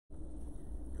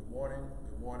morning,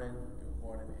 good morning, good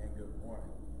morning, and good morning.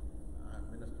 I'm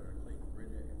Minister Clayton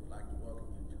Bridget, and we'd like to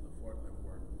welcome you to the Fort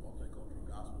Leavenworth Multicultural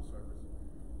Gospel Service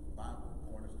Bible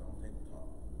Cornerstone Table Talk.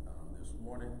 This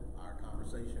morning, our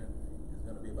conversation is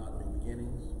going to be about new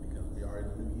beginnings because we are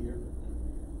in a new year,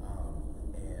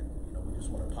 and we just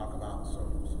want to talk about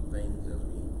some things as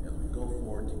we go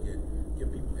forward to give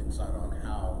people insight on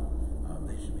how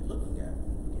they should be looking at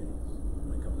new beginnings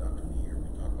when it comes out to the year.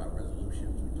 We talk about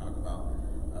resolutions, we talk about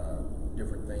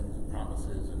different things,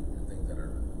 promises, and things that are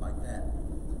like that.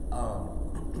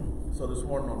 So this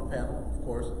morning on the panel, of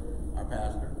course, our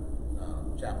pastor,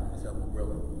 Chaplain Ms. Elmo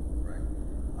Grillo, right?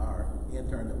 Our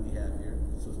intern that we have here,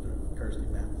 Sister Kirsty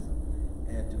Matheson.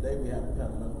 And today we have a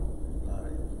panel member,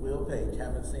 Will Page.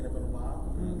 Haven't seen him in a while.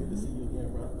 Good to see you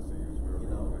again, brother.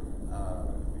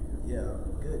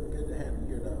 Good to have you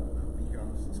here to be here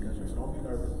on this discussion. So don't be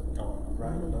nervous,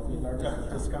 right? Don't be nervous.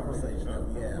 It's just a conversation that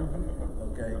we have.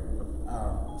 Okay.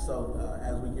 So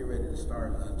as we get ready to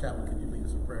start, Chaplain, could you lead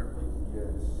us in prayer, please?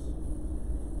 Yes.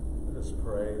 Let us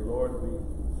pray. Lord, we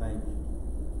thank you.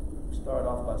 Start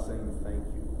off by saying thank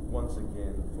you once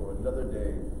again for another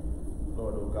day,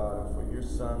 Lord, oh God, and for your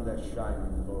sun that's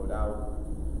shining, Lord, out,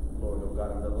 Lord, oh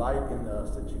God, and the light in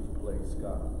us that you've placed,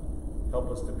 God. Help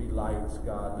us to be lights,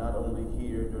 God, not only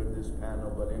here during this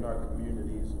panel, but in our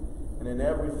communities and in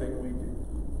everything we do.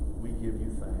 We give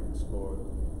you thanks, Lord.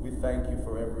 We thank you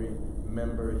for every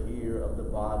member here of the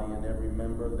body and every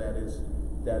member that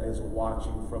is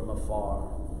watching from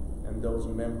afar, and those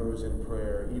members in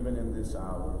prayer, even in this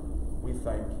hour. We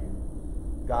thank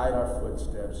you. Guide our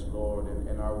footsteps, Lord,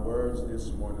 and our words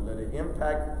this morning. Let it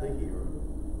impact the hearer,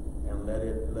 and let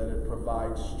it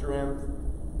provide strength,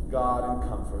 God, and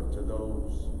comfort to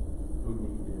those who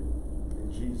need it.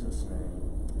 In Jesus' name,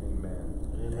 amen.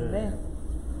 Amen.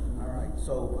 All right.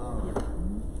 So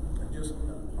just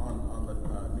on the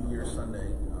New Year's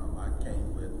Sunday, I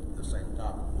came with the same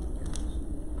topic,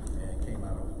 and came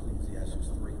out of Ecclesiastes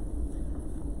 3.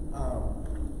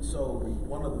 So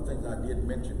one of the things I did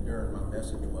mention during my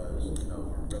message was,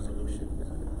 resolutions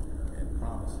and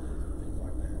promises and things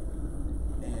like that.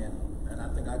 And I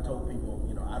think I told people,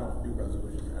 I don't do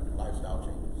resolutions, I do lifestyle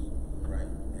changes, right?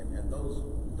 And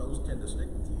those tend to stick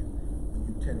with you when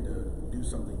you tend to do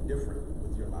something different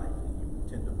with your life, and you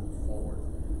tend to move forward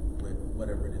with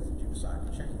whatever it is that you decide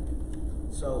to change.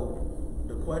 So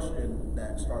the question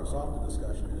that starts off the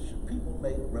discussion is, should people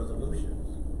make resolutions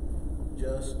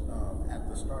just at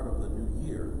the start of the new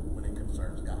year when it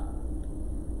concerns God?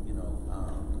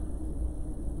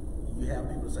 You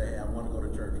have people say, hey, I want to go to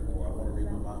church more, I want to read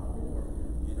my Bible more,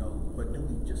 but do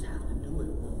we just have to do it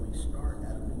when we start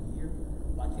at a new year?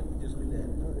 Why can't we just do that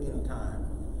anytime,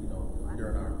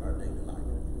 during our daily life?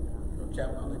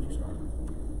 Chaplain, I'll let you start.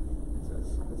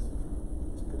 It's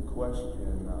a good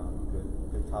question,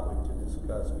 good topic to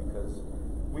discuss, because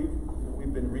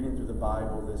we've been reading through the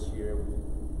Bible this year,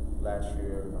 last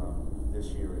year,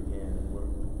 this year again, and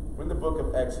we're in the book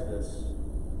of Exodus.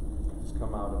 It's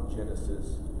come out of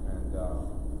Genesis, and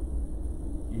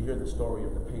you hear the story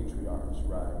of the patriarchs,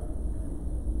 right?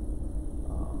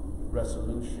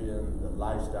 Resolution, the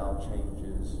lifestyle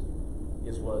changes,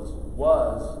 was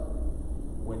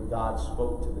when God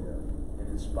spoke to them and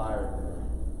inspired them.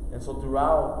 And so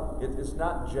throughout, it's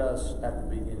not just at the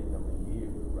beginning of the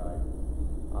year, right?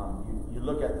 You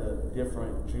look at the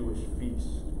different Jewish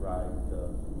feasts, right?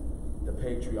 The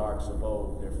patriarchs of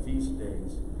old, their feast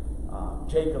days.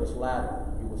 Jacob's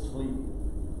ladder, he was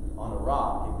sleeping on a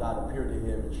rock, and God appeared to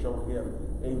him and showed him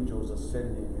angels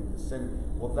ascending and descending.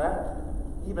 Well,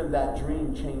 even that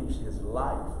dream changed his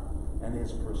life and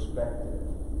his perspective,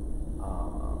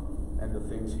 and the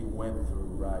things he went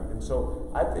through, right? And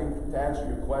so I think, to answer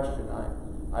your question,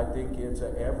 I think it's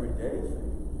an everyday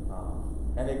thing,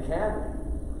 and it can be,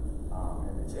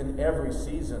 and it's in every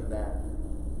season that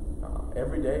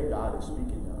every day God is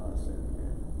speaking to us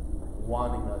and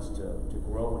wanting us to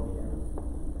grow in Him.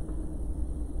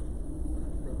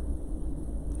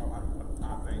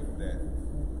 I think that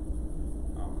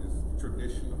it's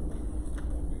traditional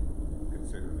when we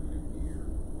consider the new year.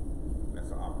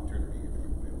 That's an opportunity, if you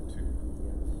will, to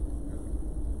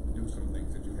do some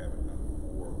things that you haven't done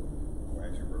before, or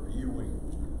as you're reviewing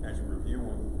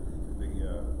the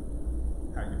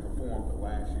how you performed the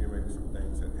last year, maybe some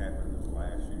things that happened in the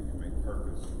last year, you may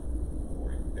purpose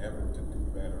or endeavor to do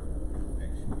better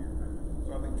next year.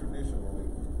 So I think traditionally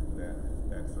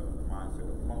that's a mindset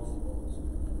of most of us,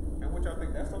 and which I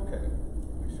think that's okay.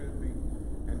 We should be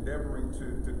endeavoring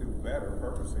to do better,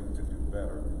 purposing to do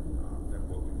better than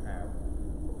what we have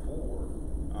before.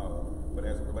 But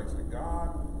as it relates to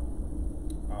God,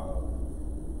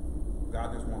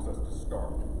 God just wants us to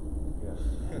start.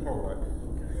 Yes. All right.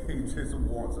 He just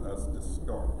wants us to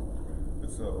start.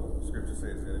 And so Scripture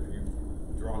says that if you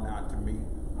draw nigh to me,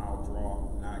 I'll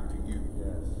draw nigh to you.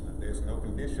 Yes. There's no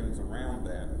conditions around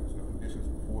that. There's no conditions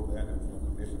before that. There's no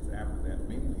conditions after that.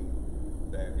 Meaning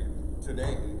that if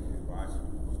today, if I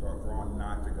start drawing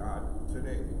nigh to God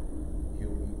today,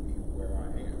 He'll meet me where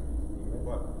I am.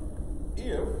 But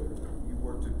if you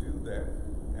were to do that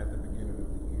at the beginning of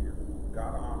the year,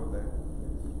 God will honor that.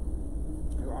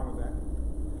 He'll honor that.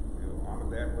 He'll honor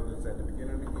that whether it's at the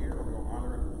beginning of the year or He'll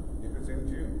honor it if it's in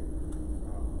June.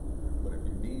 But if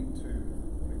you need to,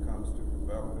 when it comes to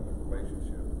developing a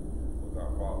relationship with our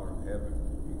Father in heaven,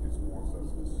 He just wants us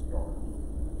to start.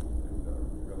 And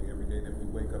really every day that we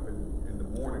wake up in the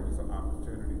morning is an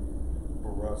opportunity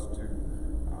for us to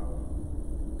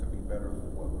be better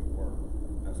than what we were.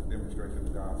 That's a demonstration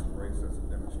of God's grace. That's a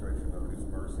demonstration of His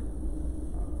mercy.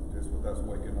 Just with us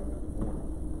waking up in the morning.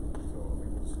 So if we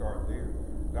would start there,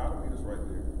 God will meet us right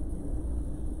there.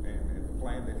 And the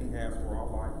plan that He has for our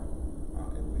life,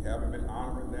 if we haven't been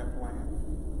honoring that plan,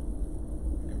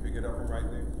 you can pick it up from right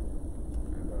there.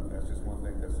 And that's just one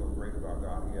thing that's so great about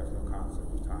God. He has no concept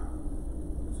of time.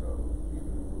 So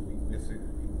even when we miss it,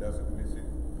 He doesn't miss it.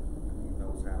 He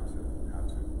knows how to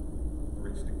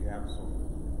bridge the gaps or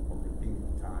redeem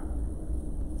the time.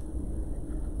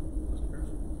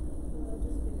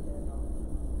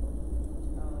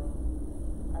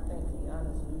 I think, to be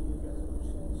honest, New Year's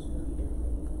resolutions should be every day.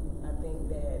 I think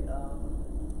that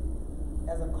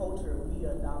as a culture, we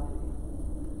adopted it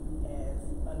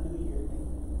as a New Year thing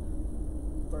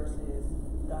versus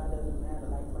God doesn't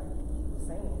matter, like he was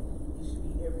saying, it should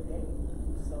be every day.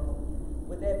 So,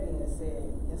 with that being said,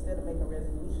 instead of making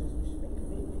resolutions, we should make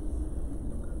commitments.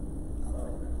 So,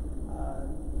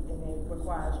 and it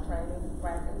requires training,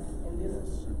 practice, and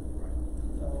discipline.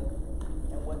 So,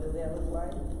 and what does that look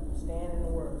like? Stand in the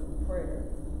Word, prayer,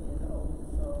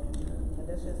 So, and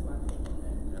that's just my take on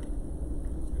that.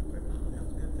 That's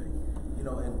a good thing.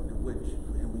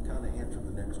 And we kind of answered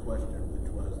the next question, which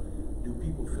was, do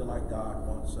people feel like God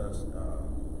wants us to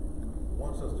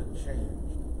change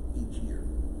each year?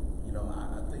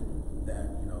 I think that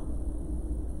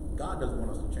God doesn't want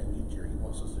us to change each year. He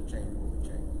wants us to change when we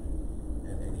change,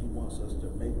 and He wants us to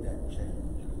make that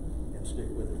change and stick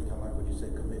with it. Kind of like what you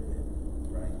said, commitment,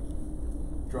 right?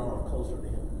 Drawing closer to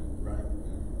Him, right?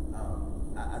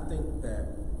 I think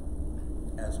that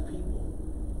as people,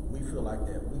 we feel like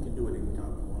that we can do it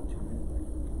anytime we want to anyway,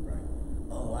 right?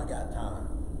 Oh, I got time.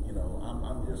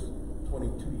 I'm just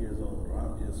 22 years old, or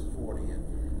I'm just 40, and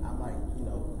I might, we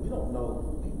don't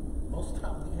know. Most of the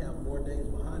time we have more days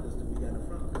behind us than we got in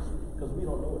front of us because we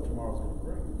don't know what tomorrow's going to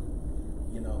bring.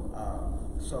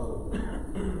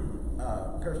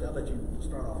 Kirsty, I'll let you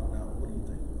start off now. What do you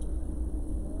think?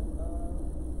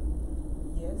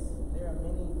 Yes, there are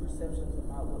many perceptions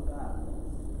about what God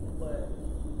wants, but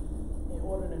in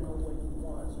order to know what He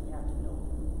wants, you have to know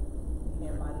Him.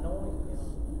 And by knowing Him,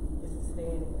 it's to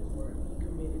stand in His Word, be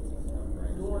committed to Him,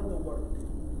 doing the work.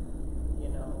 He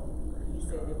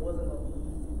said it wasn't going to be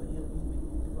easy, but He'll be with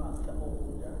you throughout the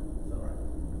whole journey.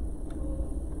 So,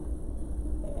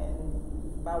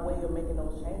 and by way of making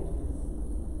those changes,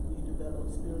 you develop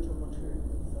spiritual maturity.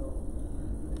 So,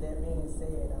 with that being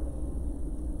said,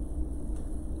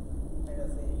 like I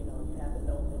said, you have to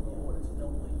know Him in order to know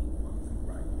what He wants.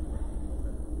 Right.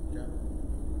 Okay. Yeah.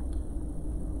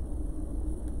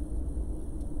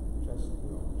 Just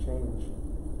change.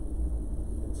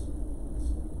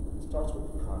 It starts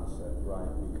with the concept, right?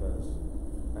 Because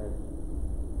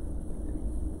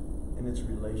in its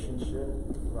relationship,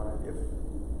 right? If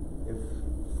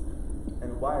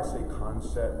and why I say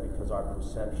concept, because our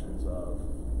perceptions of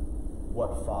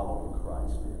what following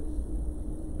Christ is.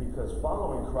 Because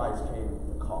following Christ came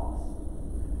with a cost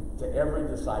to every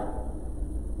disciple,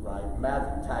 right?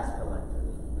 Matthew, tax collector.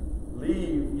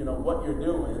 Leave, what you're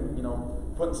doing,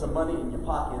 putting some money in your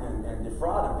pocket and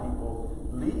defrauding people.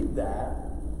 Leave that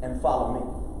and follow me.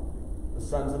 The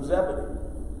sons of Zebedee.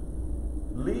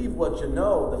 Leave what you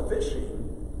know, the fishing.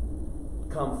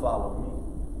 Come follow me.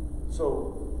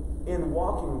 So, in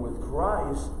walking with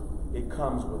Christ, it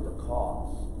comes with a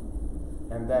cost.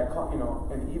 And that,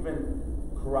 and even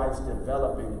Christ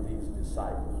developing these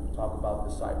disciples. We talk about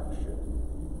discipleship.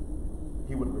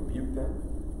 He would rebuke them.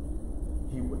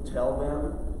 He would tell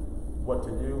them what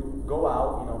to do. Go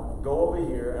out, go over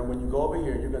here, and when you go over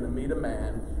here, you're going to meet a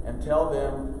man, and tell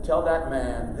that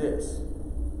man this.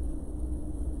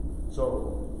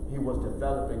 So He was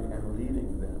developing and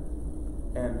leading them.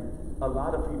 And a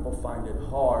lot of people find it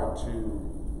hard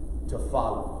to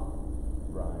follow,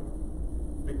 right?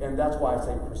 And that's why I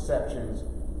say perceptions,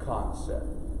 concept.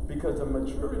 Because the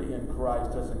maturity in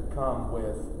Christ doesn't come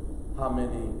with how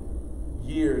many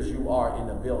years you are in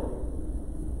a building.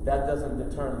 That doesn't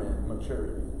determine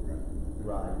maturity.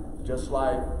 Right? Just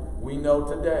like we know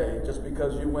today, just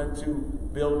because you went to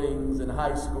buildings in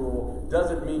high school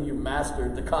doesn't mean you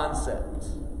mastered the concepts.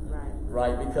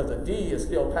 Right? Because a D is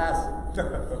still passing. Right?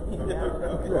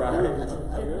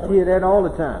 Hear that all the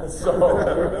time. So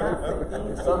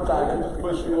sometimes it just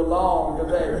push you along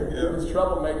because hey, this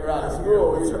troublemaker out of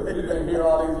school, you've been here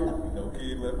all these years. No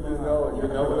kid left You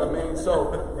know what I mean?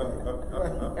 So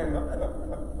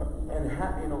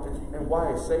and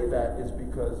why I say that is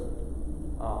because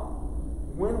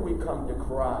when we come to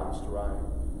Christ, right,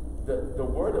 the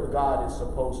Word of God is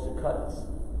supposed to cut us.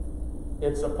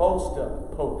 It's supposed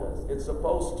to poke us. It's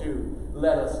supposed to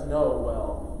let us know,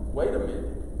 well, wait a minute.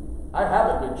 I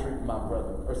haven't been treating my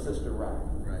brother or sister right.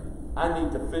 I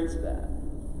need to fix that.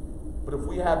 But if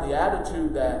we have the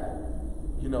attitude that,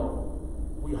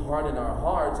 we harden our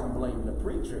hearts and blame the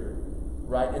preacher,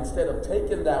 right, instead of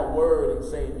taking that word and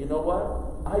saying, you know what,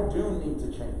 I do need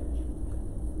to change.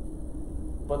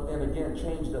 But then again,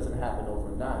 change doesn't happen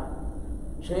overnight.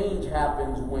 Change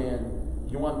happens when,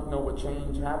 you want to know what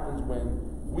change happens? When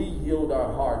we yield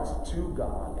our hearts to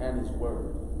God and His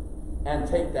Word and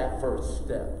take that first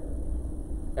step.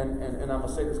 And I'm going to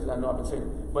say this because I know I've been saying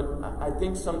it, but I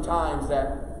think sometimes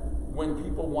that when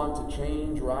people want to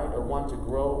change, right, or want to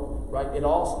grow, right, it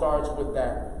all starts with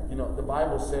that, the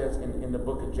Bible says in the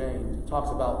book of James, it talks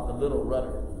about the little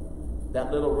rudder.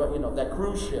 That little, that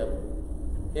cruise ship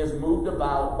is moved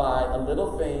about by a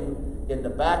little thing in the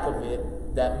back of it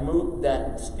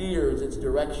that steers its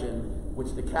direction,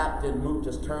 which the captain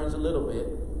just turns a little bit,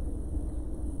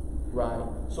 right?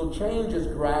 So change is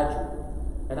gradual.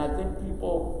 And I think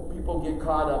people get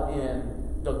caught up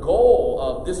in the goal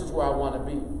of this is where I want to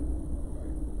be,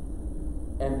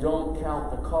 and don't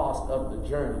count the cost of the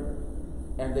journey.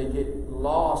 And they get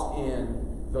lost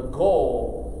in the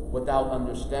goal without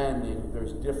understanding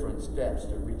there's different steps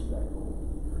to reach that goal.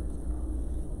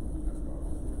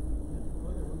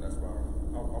 That's powerful.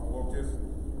 Well, just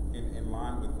in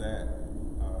line with that,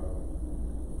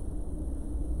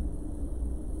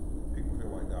 people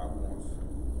feel like God wants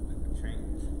the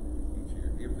change each year,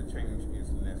 if the change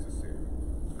is necessary.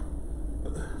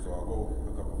 So I'll go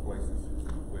a couple of places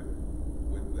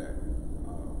with that.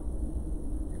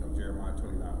 Jeremiah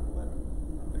 29:11.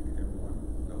 I think everyone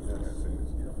knows what that says.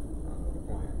 I know the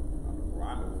plan.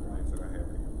 I know the plans that I have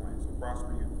for you, plans to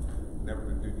prosper you, never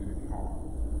to do you any harm.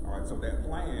 All right, so that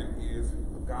plan is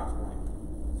God's plan.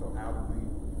 So how do we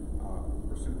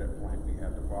pursue that plan? We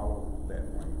have to follow that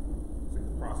plan. See,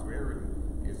 the prosperity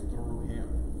is through Him.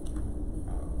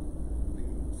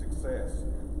 The success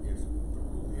is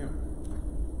through Him.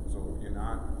 So if you're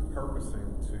not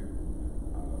purposing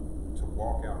to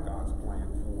walk out God's plan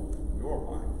for your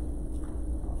life,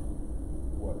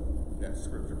 what that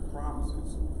scripture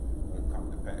promises won't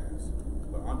come to pass.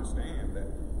 But understand that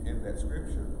in that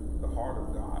scripture, the heart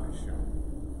of God is shown.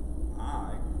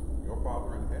 I, your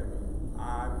Father in heaven,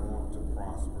 I want to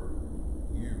prosper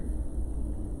you.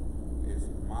 It's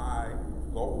my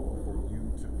goal for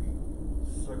you to be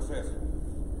successful.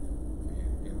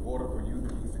 And in order for you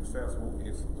to be successful,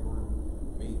 it's through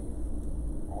me.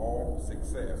 All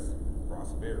success,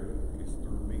 prosperity is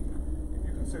through me. If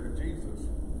you consider Jesus,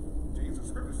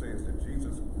 scripture says that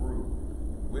Jesus grew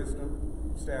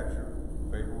wisdom, stature,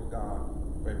 favor with God,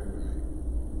 favor with man.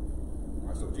 All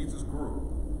right, so Jesus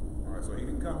grew. All right, so He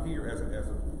didn't come here as a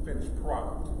finished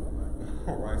product.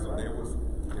 All right, so there was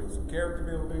some character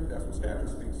building. That's what stature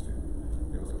speaks to.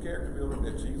 There was some character building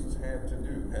that Jesus had to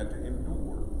do, had to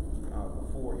endure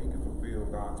before He could fulfill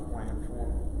God's plan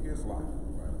for His life.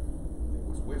 It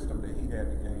was wisdom that He had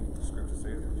to gain. The scripture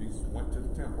says that Jesus went to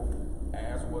the temple,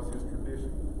 as was His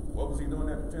tradition. What was He doing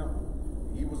at the temple?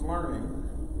 He was learning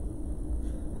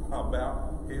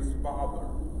about His Father.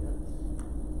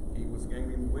 He was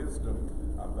gaining wisdom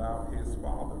about His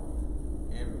Father.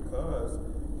 And because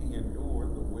He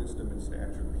endured the wisdom and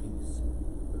stature piece,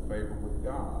 the favor with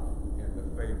God and the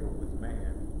favor with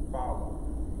man followed.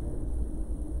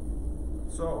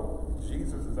 So,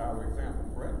 Jesus is our example,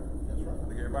 correct? That's right. I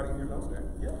think everybody here knows that.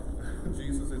 Yeah.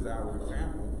 Jesus is our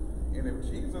example. And if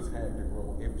Jesus had to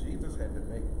grow, if Jesus had to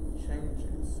make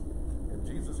changes, if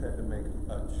Jesus had to make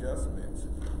adjustments,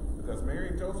 because Mary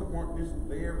and Joseph weren't just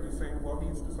there just saying, well,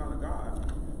 He's the Son of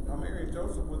God. No, Mary and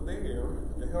Joseph were there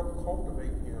to help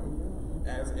cultivate Him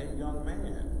as a young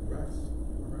man. Right.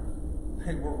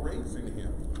 They were raising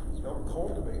Him, help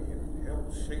cultivate Him,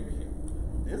 help shape Him,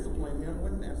 discipline Him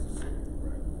when necessary.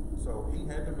 So He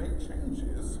had to make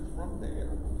changes from there.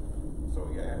 So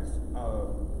yes,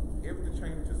 if the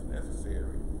change is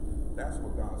necessary, that's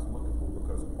what God's looking for,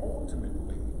 because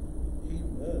ultimately He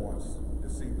wants to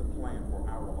see the plan for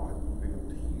our life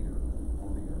built here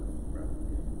on the earth. Right.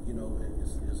 You know,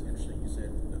 it's interesting you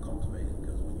said the cultivating,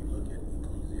 because when you look at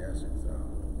Ecclesiastes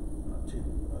 3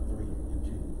 and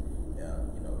 2,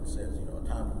 you know, it says, you know, a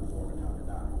time to be born, a time to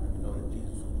die. And you know that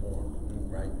Jesus was born,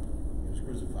 right? He was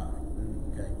crucified,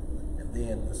 okay? And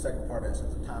then the second part that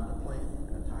says a time to plant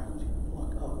and a time to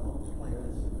pluck up those plants.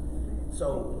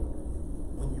 So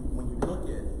when you look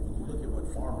at what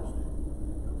farmers do,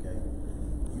 okay,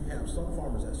 you have some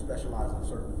farmers that specialize in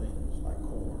certain things like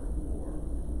corn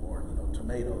or you know,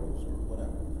 tomatoes or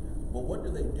whatever. But what do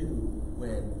they do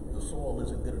when the soil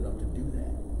isn't good enough to do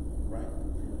that, right?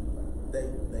 They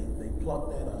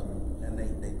pluck that up and they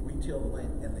retill the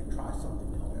land and they try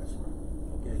something else.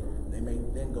 Okay? They may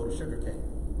then go to sugarcane,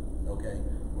 okay?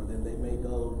 Or then they may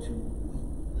go to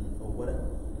wheat or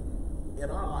whatever. In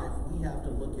our life, we have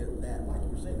to look at that, like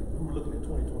you were saying. We were looking at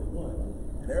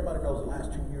 2021, and everybody knows the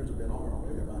last 2 years have been hard on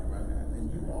everybody, right?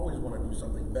 And you always want to do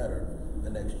something better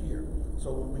the next year. So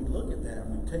when we look at that,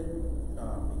 we take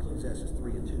Ecclesiastes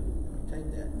 3 and 2, and we take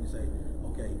that and we say,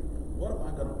 okay, what am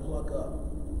I going to pluck up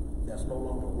that's no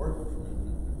longer working for me,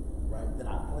 right? That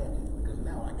I planted, because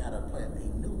now I got to plant a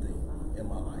new thing in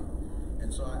my life. And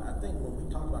so I think when we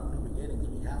talk about new beginnings,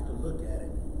 we have to look at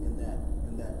it in that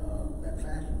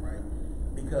fashion, right?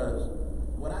 Because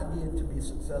what I did to be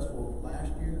successful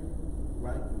last year,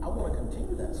 right? I want to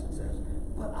continue that success,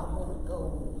 but I want to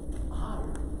go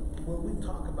higher. When we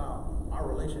talk about our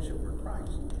relationship with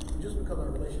Christ, just because our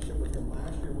relationship with Him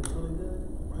last year was really good,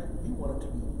 right? We want it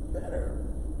to be better,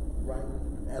 right,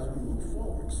 as we move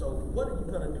forward. So what are you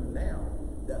going to do now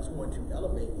that's going to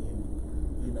elevate you,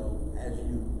 you know, as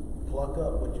you pluck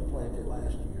up what you planted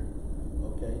last year,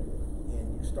 okay,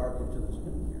 and you start into this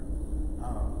new year?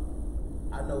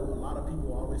 I know a lot of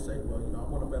people always say, well, you know, I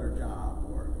want a better job,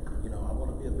 or, you know, I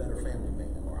want to be a better family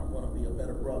man, or I want to be a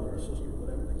better brother or sister,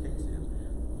 whatever the case is.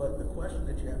 But the question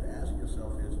that you have to ask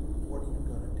yourself is, what are you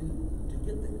going to do to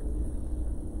get there?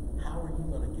 How are you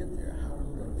going to get there? How are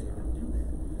you going to be able to do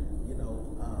that? You know,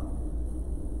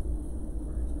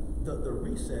 the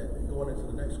reset, going into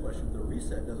the next question, the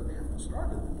reset doesn't have to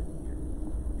start in the new year,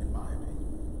 in my opinion,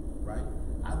 right?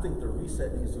 I think the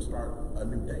reset needs to start a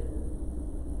new day,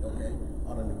 okay?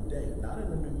 On a new day, not in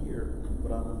a new year,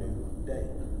 but on a new day.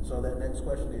 So that next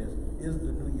question is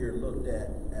the new year looked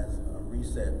at as a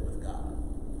reset with God?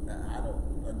 Now, I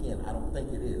don't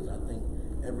think it is. I think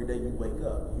every day you wake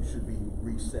up, you should be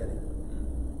resetting,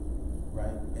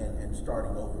 right? And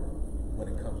starting over when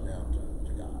it comes down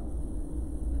to God.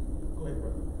 Go ahead,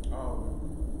 brother.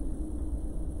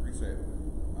 Reset.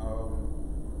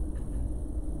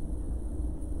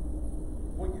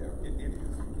 Well, yeah, it is.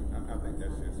 I think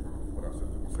that's just what our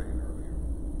sister was saying earlier.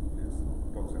 Is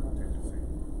folks have a tendency,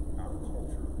 our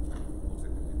culture looks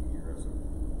at the new year as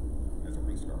a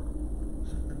restart.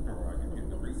 All right, you hit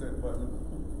the reset button.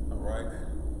 All right,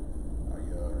 I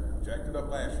jacked it up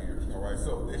last year. All right,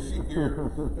 so this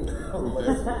year,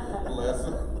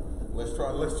 let's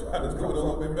try to do it a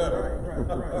little bit better.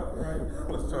 Right.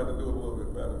 Let's try to do it a little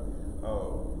bit better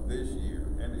this year.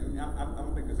 And I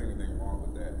don't think there's anything wrong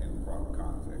with that in the proper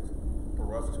context.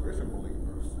 For us as Christian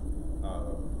believers,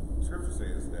 Scripture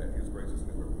says that His grace is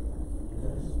new every morning.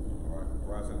 Yes. All right,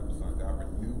 rising of the sun. God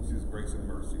renews His grace and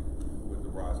mercy with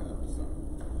the rising of the sun.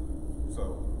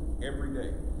 So every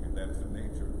day, and that is the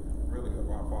nature really of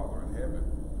our Father in heaven,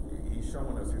 He's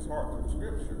showing us His heart through the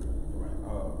Scripture.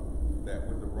 That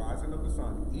with the rising of the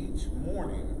sun each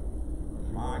morning,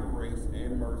 my grace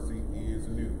and mercy is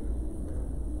new.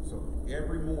 So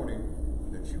every morning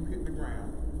that you hit the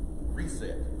ground,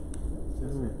 reset.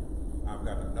 I've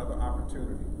got another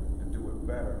opportunity to do it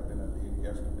better than I did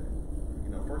yesterday.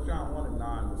 You know, 1 John 1 and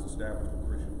 9 was established for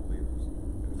Christian believers.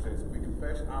 And it says, if we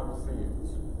confess our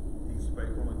sins, He's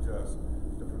faithful and just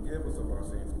to forgive us of our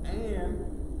sins and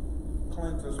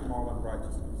cleanse us from all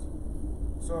unrighteousness.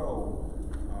 So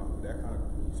that kind of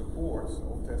supports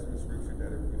Old Testament Scripture that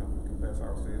if, you know, we confess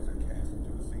our sins and cast into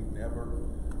the sea, never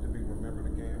to be remembered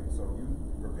again. So you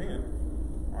repent.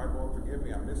 All right, Lord, forgive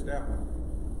me. I missed that one.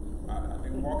 I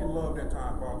didn't walk in love that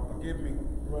time, Father. Forgive me.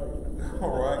 Right.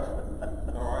 All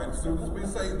right. As soon as we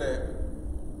say that,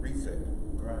 reset.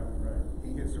 Right.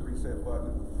 He hits the reset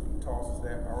button, tosses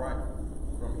that. All right.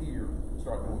 From here,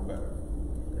 start doing better.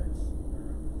 Yes.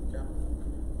 Yeah.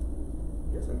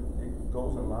 Yes, and it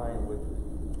goes in line with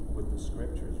the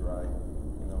Scriptures, right?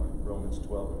 You know, in Romans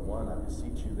 12:1, I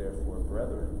beseech you, therefore,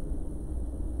 brethren,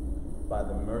 by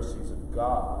the mercies of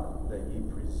God, that ye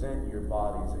present your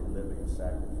bodies a living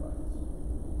sacrifice.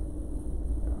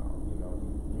 You know,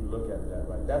 you look at that,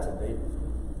 right, that's a David.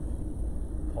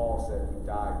 Paul said he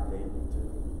died daily to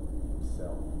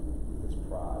himself, his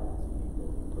pride, his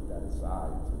ego. He put that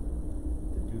aside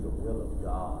to do the will of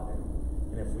God.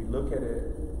 And if we look at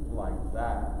it like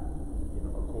that,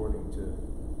 according to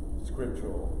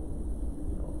scriptural,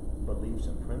 beliefs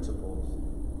and principles,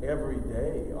 every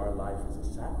day our life is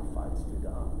a sacrifice to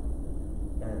God.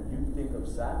 And you think of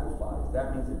sacrifice,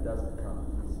 that means it doesn't come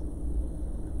easy.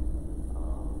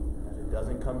 And it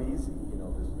doesn't come easy,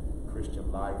 this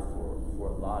Christian life for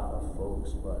a lot of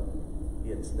folks, but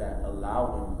it's that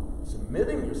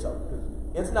submitting yourself. Because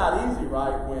it's not easy,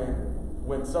 right,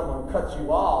 when someone cuts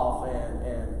you off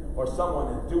or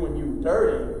someone is doing you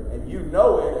dirty and you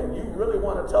know it and you really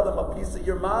want to tell them a piece of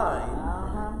your mind.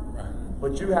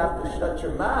 But you have to shut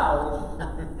your mouth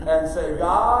and say,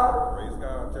 God, Praise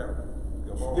God,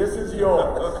 come on. This is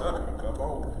yours. Come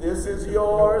on. This is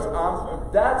yours.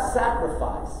 That's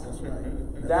sacrifice. That's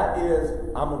right. That is,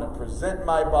 I'm going to present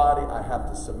my body. I have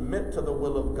to submit to the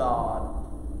will of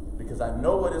God because I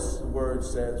know what His word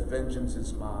says. Vengeance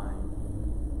is mine.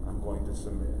 I'm going to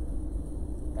submit.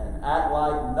 And act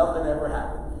like nothing ever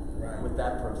happened with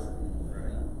that person.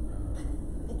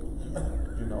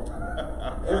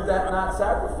 Is that not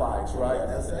sacrifice, right?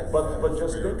 But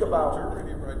just think about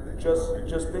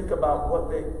just think about what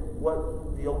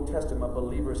the Old Testament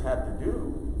believers had to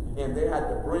do, and they had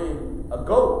to bring a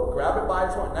goat, grab it by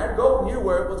its horn. That goat knew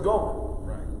where it was going.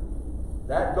 Right.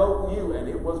 That goat knew, and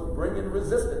it was bringing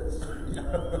resistance.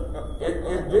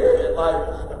 It did.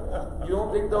 Like, you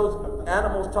don't think those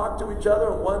animals talk to each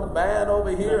other? And one band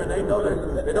over here, and they know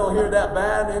that they don't hear that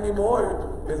band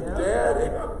anymore. It's dead.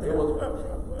 It was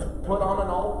put on an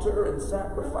altar and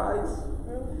sacrificed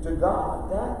to God.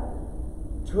 That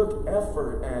took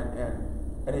effort, and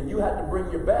then you had to bring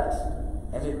your best,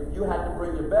 and you had to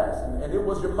bring your best, and it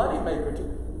was your money maker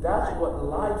too. That's what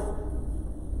life.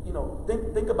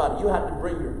 Think about it. You had to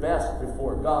bring your best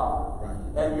before God,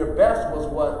 and your best was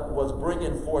what was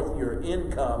bringing forth your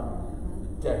income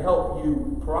to help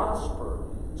you prosper.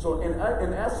 So in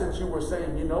essence, you were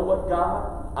saying, you know what,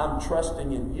 God, I'm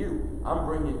trusting in you. I'm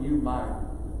bringing you my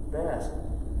best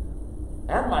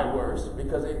and my worst,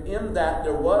 because in that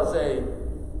there was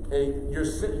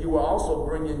you were also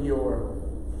bringing your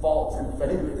faults and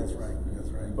failures. That's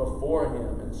right. Before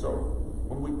Him. And so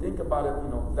when we think about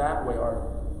it, that way,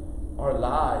 our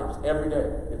lives every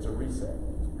day, it's a reset.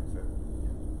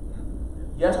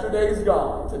 Yesterday's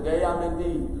gone. Today I'm in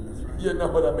need. You know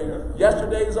what I mean?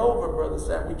 Yesterday's over, Brother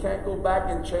Sam. We can't go back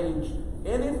and change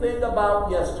anything about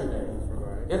yesterday.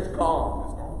 It's gone.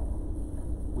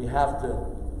 We have to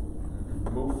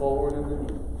move forward in the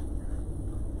new.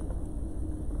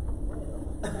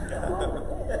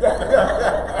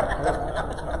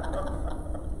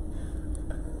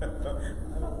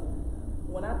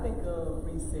 When I think of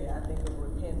reset, I think of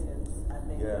repentance. I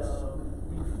think of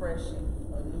refreshing,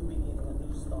 a new beginning, a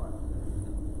new start.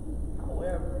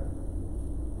 However,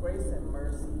 grace and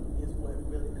mercy is what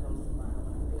really comes to mind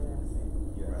when I think of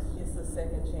reset. Yes. It's a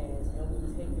second chance, and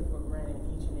we take it for granted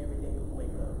each and every day we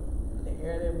wake up. The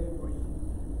air that we breathe,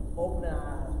 opening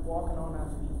our eyes, walking on our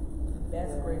feet.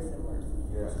 That's grace and mercy.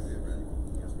 Yes.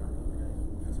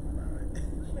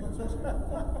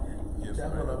 I'm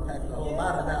going to unpack a whole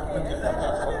lot of that.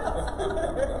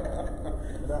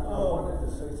 But I wanted to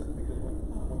say something because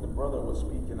when the brother was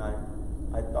speaking, I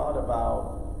thought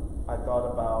about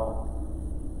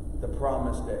the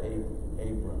promise that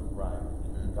Abram, right?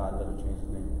 God let him change his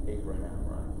name, Abraham,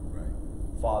 right?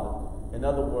 Father. In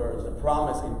other words, the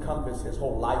promise encompassed his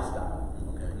whole lifestyle.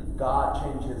 Okay. God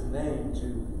changed his name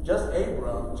to just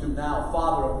Abram to now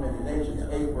Father of many nations,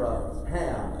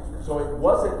 Abraham. So it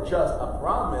wasn't just a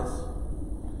promise,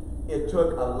 it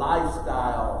took a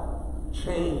lifestyle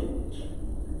change.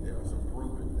 There was some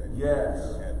proving that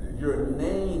your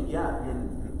name,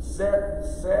 your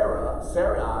Sarai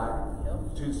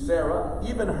to Sarah,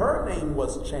 even her name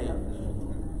was changed.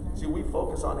 See, we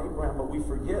focus on Abraham, but we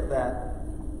forget that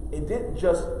it didn't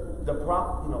just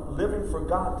living for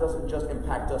God doesn't just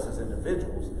impact us as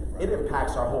individuals. It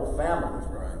impacts our whole family.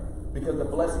 Because the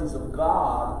blessings of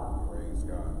God, praise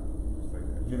God.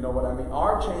 you know what I mean?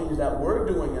 Our change that we're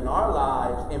doing in our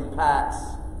lives impacts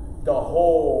the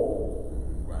whole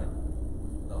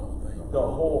the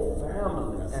whole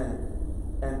family.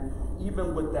 And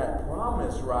even with that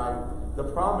promise, right? The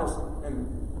promise, and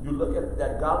you look at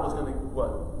that God was going to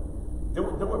There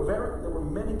were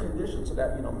many conditions to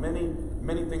that,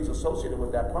 many things associated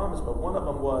with that promise, but one of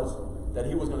them was that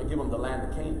He was going to give them the land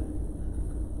of Canaan.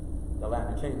 The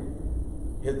land of Canaan.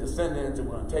 His descendants were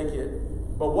going to take it.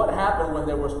 But what happened when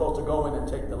they were supposed to go in and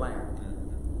take the land?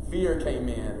 Fear came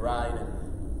in, right?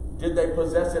 Did they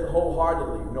possess it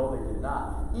wholeheartedly? No, they did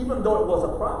not. Even though it was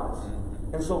a promise.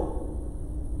 And so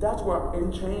that's where,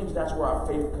 in change, that's where our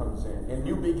faith comes in. In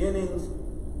new beginnings,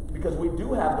 because we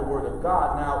do have the Word of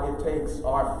God, now it takes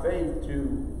our faith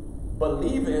to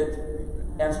believe it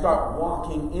and start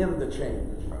walking in the change.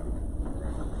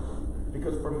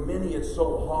 Because for many it's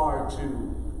so hard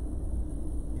to,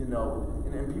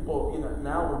 and people,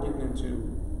 now we're getting into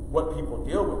what people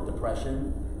deal with: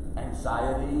 depression,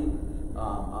 anxiety,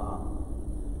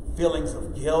 feelings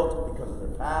of guilt because of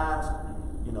their past,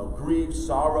 grief,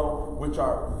 sorrow, which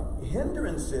are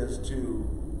hindrances to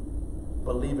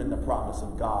believing the promise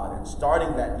of God and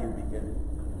starting that new beginning.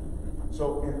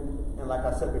 So, and like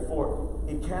I said before,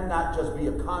 it cannot just be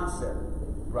a concept,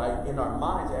 right, in our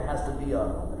minds. It has to be a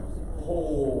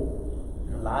whole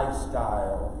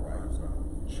lifestyle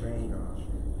change.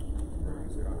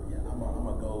 Yeah, I'm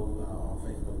gonna go on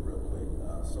Facebook real quick.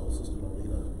 So Sister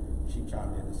Lolita, she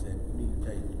chimed in and said, you need to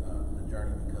take the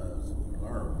journey because you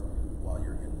learn while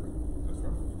you're en route. That's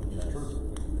right. That's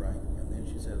true. Right? And then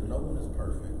she said, no one is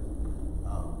perfect.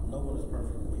 No one is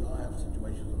perfect. We all have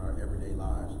situations in our everyday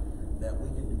lives that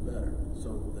we can do better.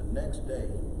 So the next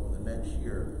day or the next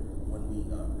year, when we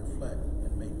reflect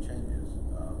and make changes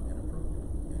and improve,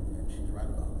 and she's right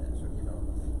about that. So,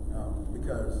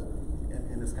 because,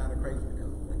 and it's kind of crazy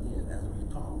because, again, as we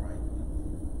talk, right,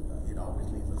 it always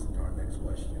leads us into our next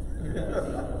question.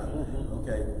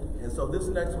 Okay, and so this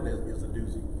next one is a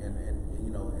doozy, and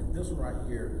this one right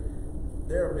here,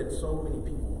 there have been so many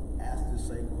people ask this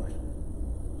same question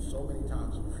so many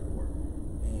times before,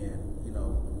 and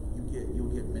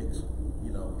you'll get mixed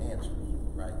answers,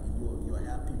 right? And you'll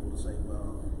have people to say,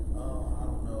 well, I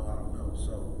don't know.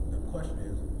 So the question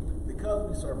is, because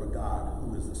we serve a God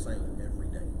who is the same every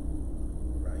day,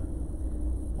 right?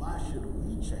 Why should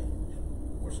we change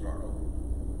or start over?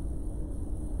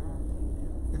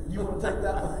 You want to take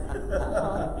that one?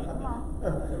 Come on.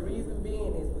 The reason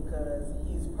being is because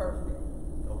he's perfect.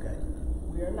 Okay.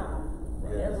 We are not.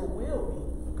 Right. Never will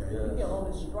be. Okay. We can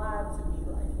only strive to be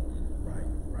like him.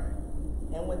 Right.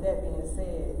 And with that being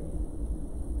said,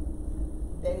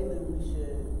 daily we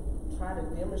should try to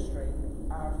demonstrate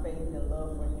our faith and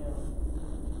love for him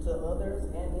to others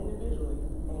and individually,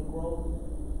 and grow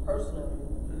personally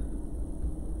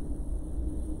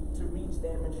to reach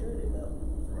that maturity level,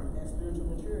 that spiritual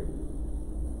maturity.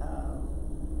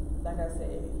 Like I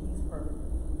said, he's perfect.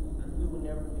 We will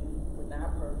never be. We're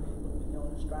not perfect, but we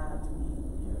don't strive to be.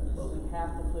 But we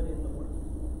have to put in the work.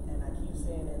 And I keep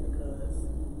saying that because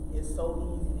it's so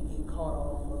easy to get caught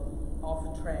off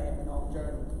track and off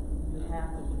journey. You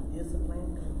have to be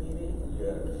disciplined, committed, and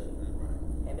dedicated.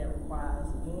 And that requires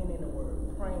being in the Word,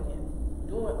 praying,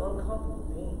 doing uncomfortable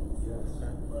things. Yes.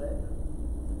 But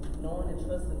knowing and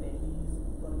trusting that he's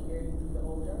going to carry you through the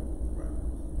whole journey. Right.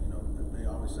 They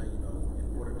always say,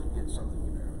 in order to get something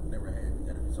you never had, you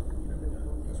got to do something you never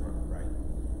done. That's right.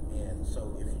 And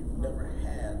so if you've never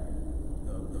had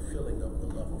the feeling of the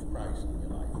love of Christ in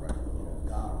your life, right, the love of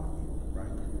God on you, right,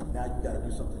 now you got to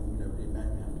do something you never did. Now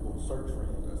you have to go search for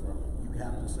him. That's right. You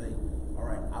have to say, all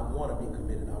right, I want to be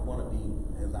committed. I want to be,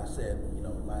 as I said,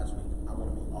 last week, I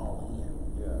want to be all in.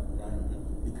 Yeah. Right?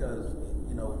 Because,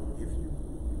 if you,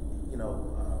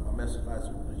 my message last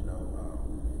week was, you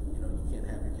can't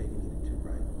have your cake and eat it too,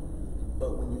 right?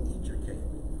 But when you eat your cake,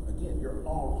 again, you're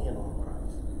all in on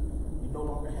Christ. You no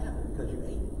longer have it because you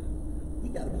ate it. We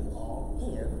got to be all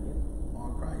in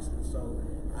on Christ. And so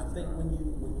I think when you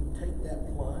take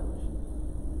that plunge,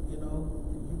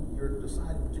 you're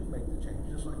deciding to make the change.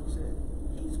 Just like you said,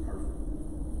 he's perfect,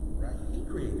 right? He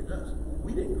created us.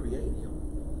 We didn't create him,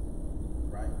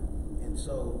 right? And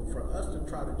so for us to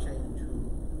try to change who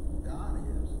God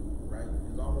is, right,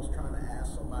 is almost trying to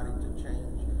ask somebody to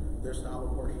change their style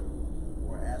of worship,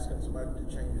 or asking somebody to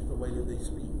change the way that they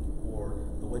speak, or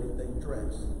the way that they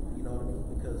dress. You know what I mean?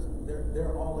 Because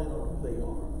they're all in on who they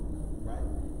are, right?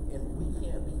 And we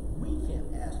can't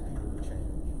ask people to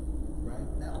change, right?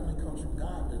 That only comes from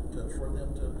God for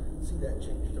them to see that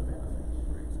change to manifest.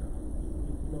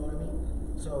 You know what I mean?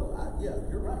 So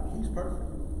you're right. He's perfect.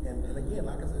 And again,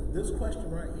 like I said, this question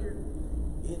right here,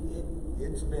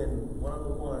 it's been one of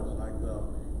the ones like,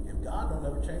 if God don't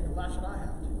ever change, why should I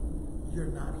have to?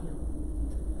 You're not him.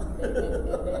 And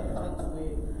that comes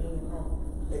with being humble.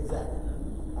 Exactly.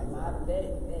 A lot of that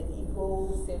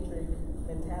egocentric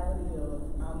mentality of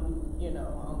I'm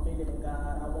bigger than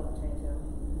God, I want to change him.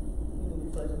 You need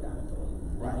to flush it down the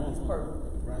toilet. Right. He's perfect.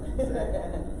 Right.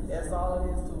 Exactly. That's all it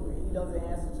is to it. He doesn't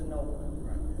answer to no one.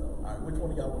 Right. So, all right, which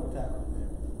one of y'all want to tackle then?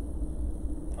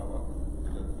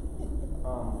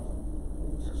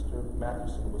 Sister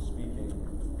Matheson was speaking.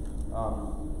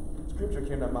 Scripture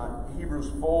came to mind. Hebrews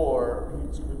 4.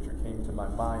 Scripture came to my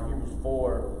mind. Hebrews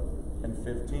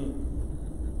 4:15.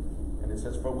 And it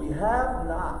says, "For we have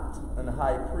not an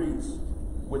high priest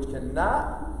which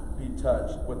cannot be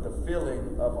touched with the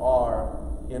feeling of our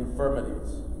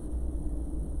infirmities."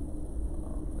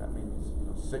 That means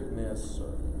sickness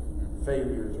or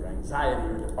failures or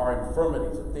anxiety or our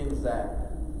infirmities, or things that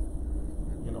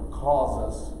cause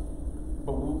us,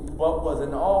 but was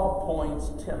in all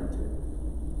points tempted,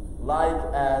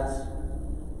 like as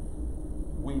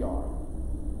we are,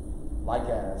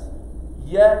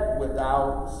 yet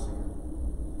without sin.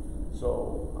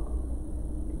 So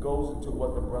it goes into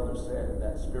what the brother said,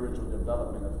 that spiritual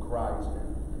development of Christ,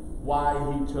 and why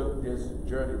he took this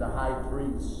journey. The high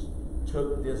priest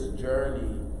took this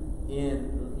journey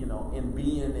in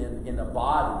being in a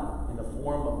body, in the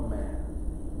form of man.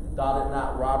 Thought it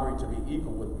not robbery to be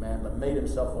equal with man, but made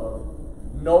himself of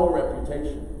no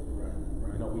reputation. Right.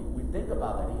 We think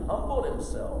about that. He humbled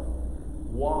himself,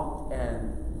 walked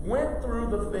and went through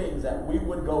the things that we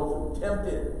would go through.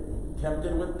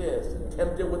 Tempted with this, and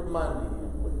tempted with money,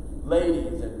 and with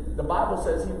ladies. And the Bible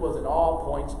says he was in all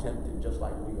points tempted, just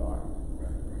like we are.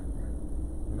 Right.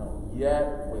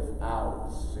 Yet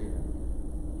without sin.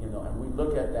 And we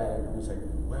look at that and we say,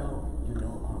 well,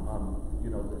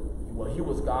 he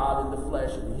was God in the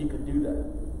flesh and he could do that.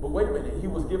 But wait a minute, he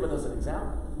was giving us an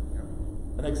example.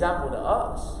 An example to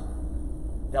us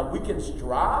that we can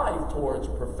strive towards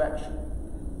perfection.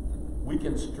 We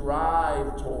can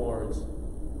strive towards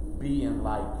being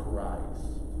like Christ.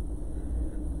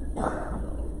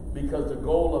 Because the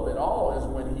goal of it all is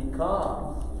when he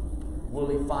comes, will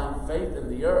he find faith in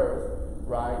the earth,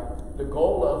 right? The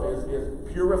goal of it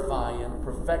is purifying,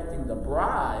 perfecting the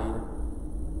bride,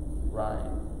 right?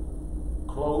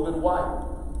 Clothed in white,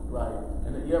 right?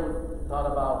 And you ever thought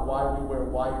about why we wear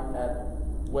white at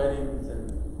weddings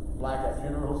and black at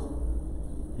funerals?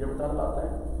 You ever thought about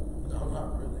that? No,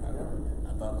 not really.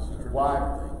 I thought it was a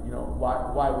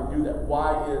why we do that?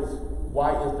 Why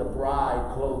is the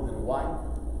bride clothed in white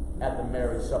at the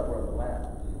marriage supper of the Lamb?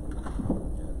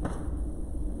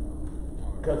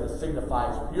 Because it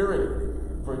signifies purity,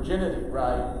 virginity,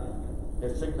 right?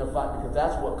 It signifies, because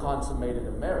that's what consummated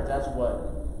the marriage. That's what,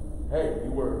 hey,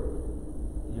 you were,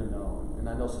 and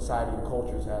I know society and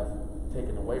cultures have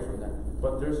taken away from that.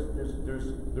 But there's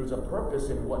a purpose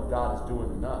in what God is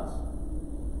doing in us.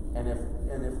 And if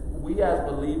we as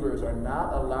believers are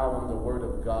not allowing the Word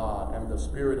of God and the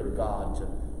Spirit of God to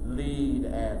lead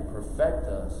and perfect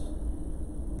us,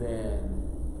 then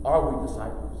are we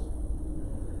disciples?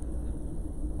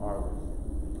 Are we?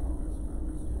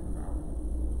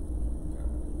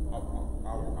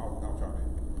 I'll chime in.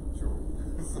 Sure.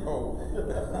 So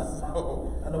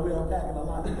I know we're unpacking a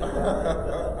lot. That's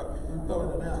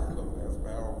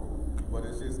powerful. But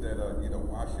it's just that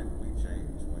why should we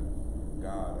change when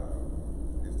God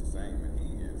is the same and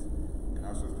He is? And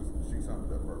our sister, she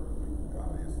summed it up perfectly.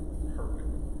 God is perfect.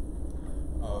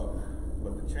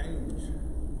 But the change,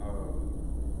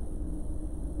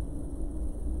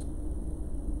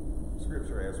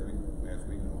 Scripture, as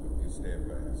we know, is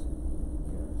steadfast.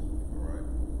 All right.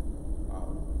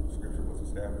 Scripture was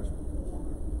established before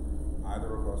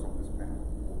either of us on this panel.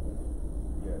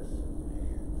 Yes.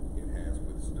 And it has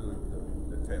withstood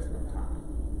the test of time.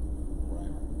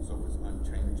 Right. So it's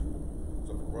unchangeable.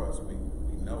 So for us, we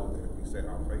know that if we set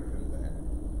our faith in that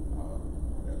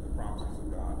the promises of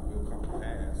God will come to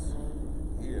pass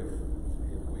if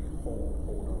we hold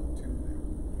on to them.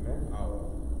 Amen.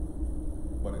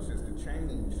 But it's just a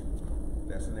change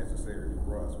that's necessary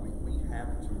for us. We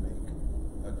have to make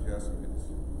adjustments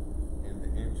in the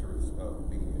interest of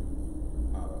being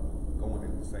going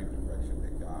in the same direction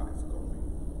that God is going.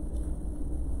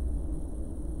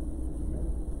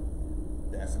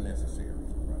 That's necessary,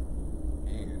 right?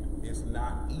 And it's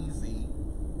not easy.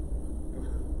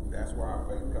 That's where our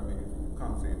faith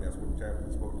comes in. That's what the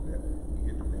chaplain spoke to, that he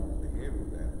hit the nail on the head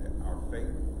with that our faith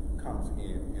comes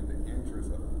in the interest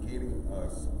of getting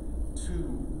us to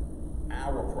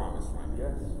our promised land.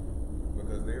 Yes.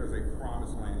 Because there is a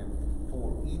promised land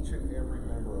for each and every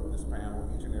member of this panel,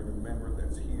 each and every member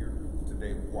that's here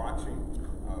today watching,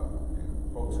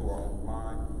 and folks who are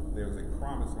online. There's a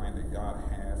promised land that God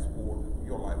has for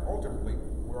your life. Ultimately,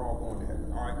 we're all going to heaven.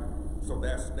 All right. So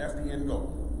that's the end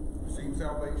goal. Receive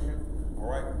salvation. All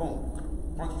right. Boom.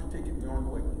 Punch your ticket. You're on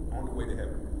the way to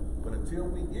heaven. But until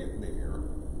we get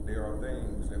there are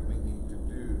things that we need to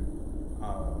do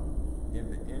in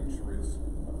the interest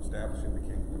of establishing the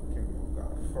kingdom of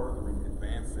God, furthering,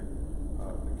 advancing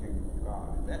the kingdom of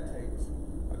God. And that takes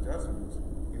adjustments.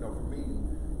 For me,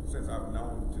 since I've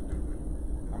known to do it,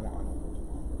 I won't go too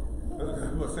long.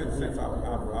 Well,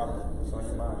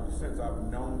 since I've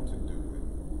known to do it,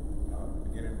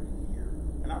 beginning of the year,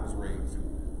 and I was raised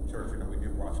in church, we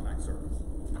did watch night service,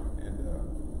 and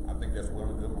I think that's one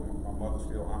of the, my mother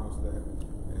still honors that.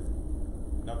 It's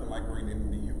nothing like bringing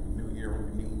the new year on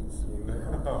your knees. So,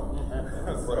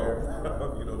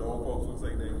 the old folks would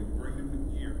say that you bring the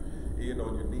new year in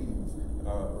on your knees.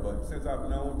 But since I've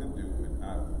known to do it,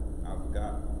 I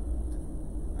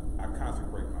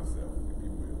consecrate myself, if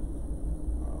you will,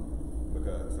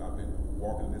 because I've been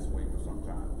walking this way for some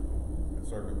time and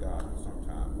serving God for some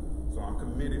time. So I'm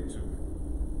committed to it.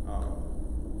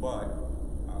 But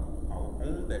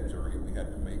on that journey, we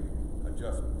had to make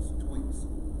adjustments, tweaks.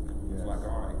 Yes. It's like,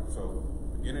 all right, so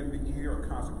beginning of the year, I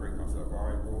consecrate myself.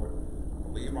 All right, Lord, I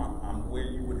believe I'm where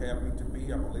you would have me to be.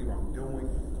 I believe I'm doing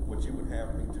what you would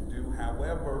have me to do.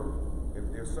 However, if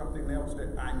there's something else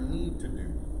that I need to do,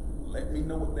 let me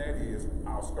know what that is.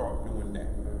 I'll start doing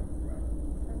that.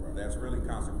 Right. That's really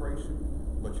consecration.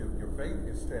 But your faith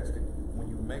is tested when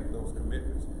you make those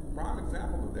commitments. Prime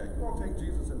example of that, you want to take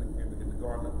Jesus in the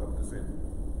Garden of Gethsemane.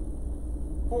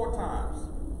 4 times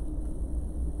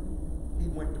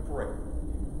he went to pray.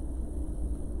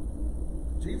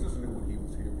 Jesus knew what he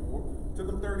was here for. It took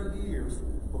him 30 years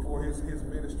before his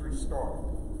ministry started.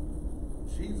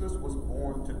 Jesus was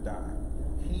born to die.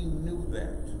 He knew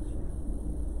that.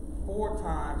 4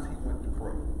 times he went to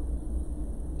pray.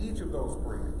 Each of those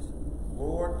prayers,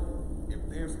 Lord, if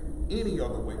there's any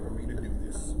other way for me to do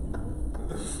this,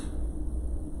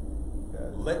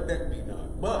 let that be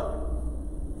done. But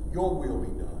your will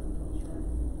be done.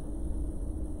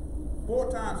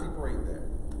 4 times he prayed that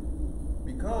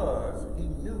because he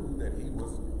knew that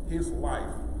his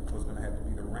life was going to have to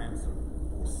be the ransom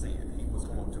for sin. He was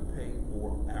going to pay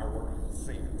for our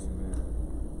sins.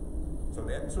 So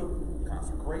that took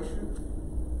consecration,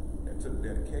 that took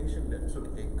dedication, that took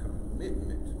a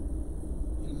commitment.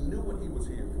 He knew what he was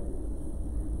here for.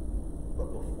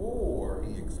 But before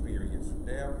he experienced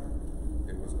death,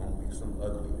 there was going to be some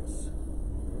ugliness.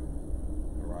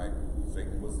 All right?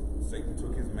 Satan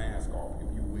took his mask off, if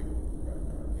you will,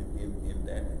 in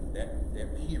that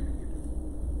period.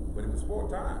 But it was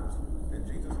 4 times. And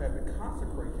Jesus had to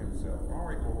consecrate himself. All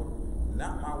right, Lord,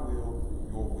 not my will,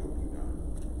 your will be done.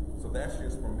 So that's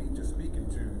just for me, just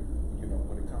speaking to,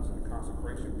 when it comes to the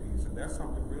consecration piece. And that's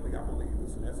something really I believe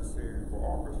is necessary for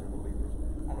all Christian believers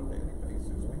on a daily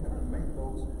basis. We got to make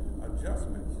those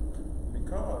adjustments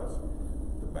because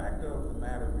the fact of the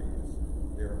matter is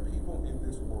there are people in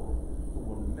this world who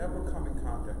will never come in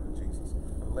contact with Jesus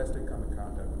unless they come in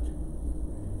contact with you.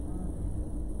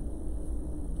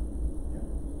 Yeah.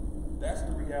 That's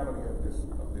the reality of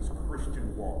this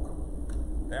Christian walk.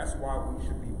 That's why we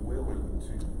should be willing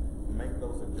to make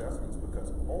those adjustments because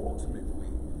ultimately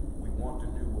we want to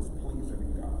do what's pleasing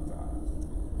in God's eyes.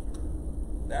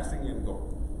 That's the end goal.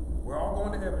 We're all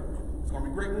going to heaven. It's going to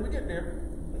be great when we get there.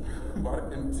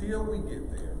 But until we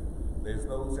get there, there's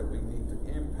those that we need to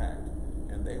impact.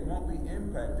 And they won't be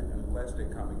impacted unless they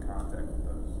come in contact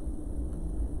with us.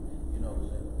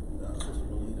 Sister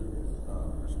Melita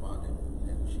responded,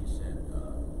 and she said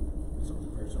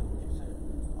something very similar. She said,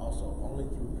 also, only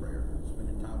through prayer,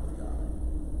 spending time with God,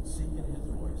 seeking his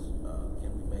voice,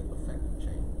 can we make effective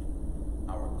change.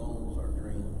 Our goals, our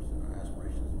dreams, and our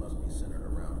aspirations must be centered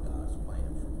around God's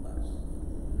plan for us.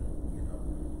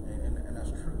 And that's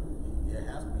true. It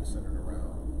has to be centered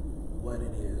around what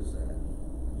it is that,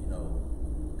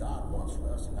 God wants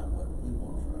for us and not what we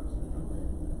want for us.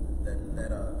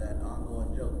 That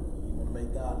ongoing joke. You want to make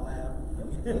God laugh?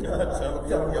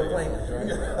 Tell him your plans, right?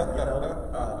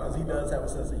 Because he does have a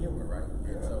sense of humor, right?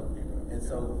 And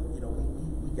so we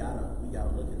gotta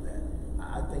look at that.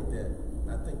 I think that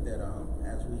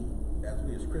as we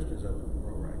as Christians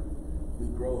grow, right, we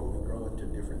grow into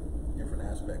different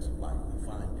aspects of life. We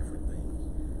find different things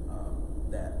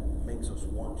that makes us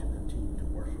want to continue to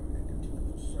worship and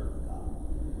continue to serve God.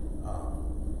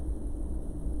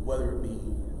 Whether it be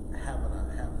having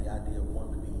the idea of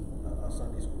wanting to be a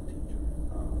Sunday school teacher,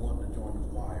 wanting to join the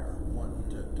choir, wanting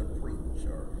to preach,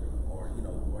 or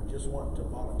just wanting to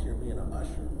volunteer being an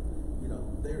usher.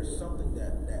 There's something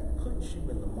that puts you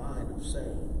in the mind of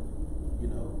saying,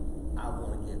 I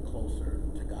want to get closer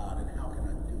to God, and how can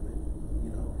I do it?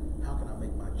 How can I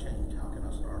make my change? How can I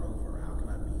start over? How can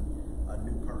I be a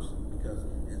new person? Because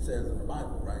it says in the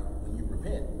Bible, right, when you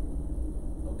repent,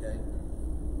 okay,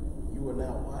 you are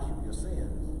now washed of your sins,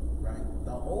 right?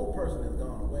 The old person has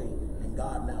gone away, and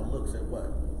God now looks at what?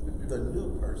 The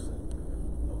new person,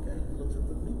 okay? He looks at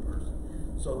the new person.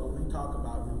 So when we talk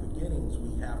about new beginnings,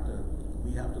 we have to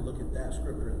look at that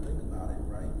scripture and think about it,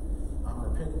 right? I'm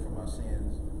repenting for my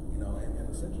sins, and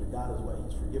essentially God is what?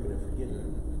 He's forgiven and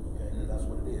forgetting. Okay, and that's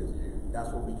what it is. That's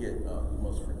what we get. You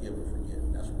must forgive and forget.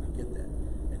 That's what we get that.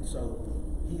 And so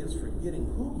he is forgetting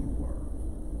who you were,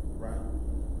 right?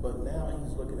 But now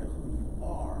he's looking at who you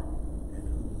are and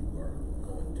who you are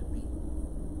going to be.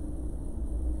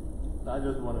 I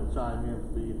just want to chime in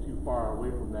for being too far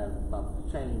away from that about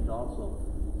the change also.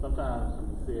 Sometimes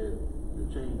he said the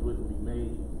change wouldn't be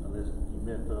made unless you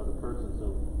met the other person.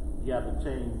 So you have to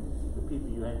change the people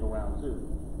you hang around too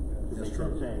to That's make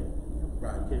true. that change.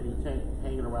 Right. You can't be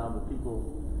hanging around the people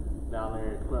down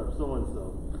there at Club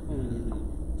so-and-so.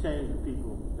 You change the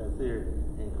people that's there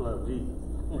in Club Jesus.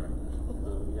 Right. So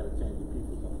you got to change the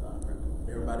people sometimes.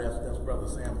 Everybody, that's Brother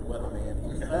Sam the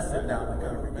weatherman. He's sitting out in the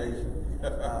congregation.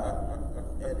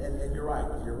 And you're right.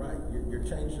 You're right. Your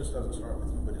change just doesn't start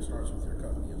with you, but it starts with your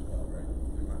company as well, right?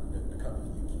 The company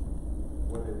you keep.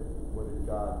 What did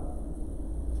God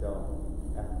tell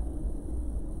Adam?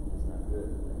 It's not good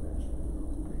that man should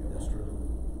be alone. That's true.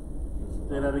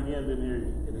 Say that again, didn't hear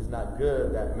you. It is not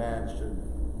good that man should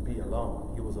be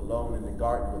alone. He was alone in the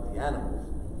garden with the animals.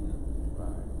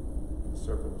 Right. The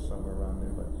serpent was somewhere around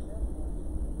there, but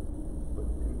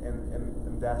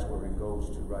and that's where it goes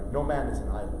to, right? No man is an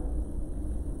island.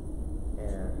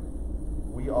 And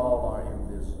we all are in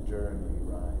this journey,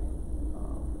 right?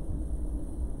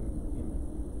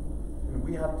 And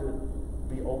we have to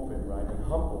be open, right, and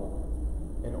humble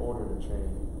in order to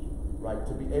change, right?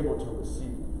 To be able to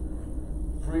receive.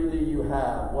 Freely you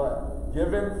have what?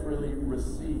 Given, freely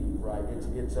receive, right? It's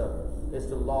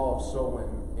the law of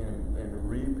sowing and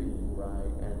reaping, right?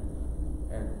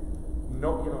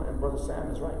 And Brother Sam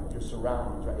is right. Your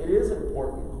surroundings, right? It is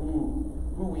important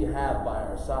who we have by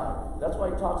our side. That's why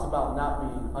he talks about not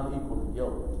being unequally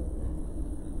yoked,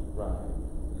 right?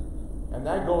 And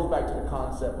that goes back to the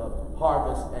concept of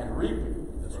harvest and reaping.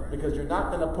 That's right. Because you're not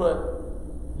going to put,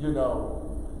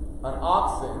 an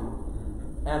oxen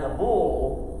and a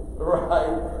bull, right?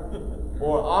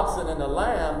 Or oxen and a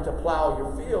lamb to plow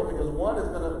your field, because one is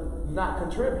going to not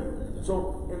contribute.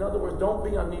 So, in other words, don't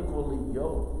be unequally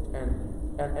yoked.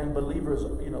 And believers,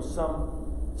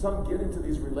 some get into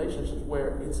these relationships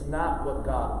where it's not what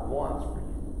God wants for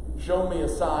you. Show me a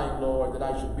sign, Lord, that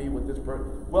I should be with this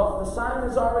person. Well, the sign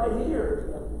is already here.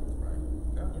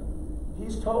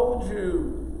 He's told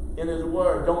you in his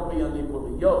word, don't be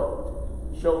unequally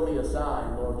yoked. Show me a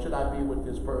sign, Lord. Should I be with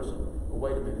this person? Well,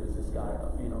 wait a minute, is this guy,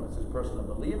 is this person a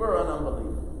believer or an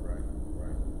unbeliever? Right.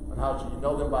 And how should you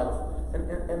know them by the...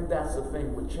 And that's the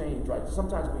thing with change, right?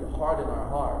 Sometimes we harden our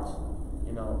hearts.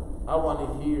 I want to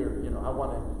hear,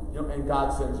 and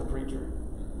God sends a preacher.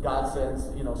 God sends,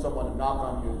 someone to knock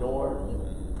on your door.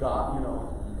 God,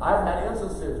 I've had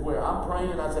instances where I'm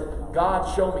praying and I said, God,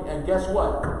 show me. And guess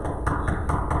what?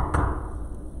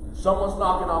 Someone's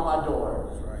knocking on my door.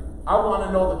 That's right. I want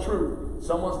to know the truth.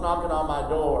 Someone's knocking on my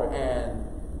door and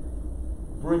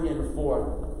bringing forth,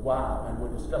 wow, and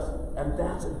we're discussing. And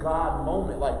that's a God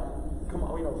moment. Like, come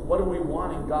on, what are we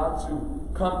wanting? God to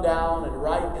come down and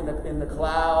write in the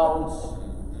clouds,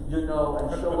 and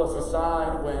show us a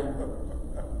sign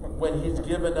when he's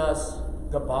given us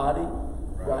the body,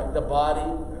 right? The body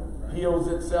heals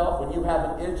itself. When you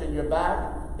have an itch in your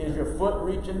back, is your foot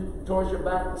reaching towards your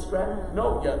back to scratch?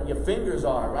 No, your fingers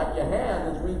are, right? Your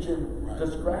hand is reaching to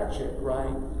scratch it,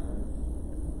 right?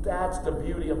 That's the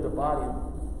beauty of the body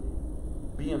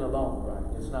being alone, right?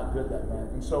 It's not good that man.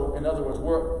 And so, in other words,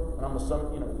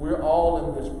 we're all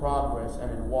in this progress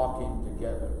and in walking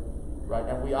together, right?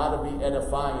 And we ought to be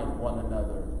edifying one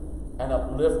another and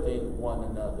uplifting one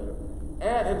another.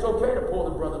 And it's okay to pull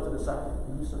the brother to the side.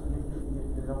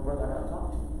 Brother, I got to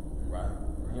talk to you. Right.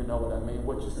 You know what I mean?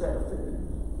 What you said offended me.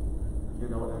 You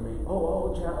know what I mean? I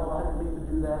didn't mean to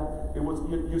do that. It was.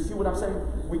 You see what I'm saying?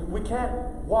 We can't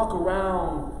walk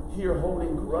around here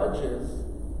holding grudges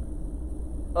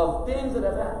of things that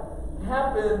have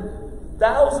happened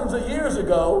thousands of years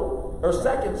ago, or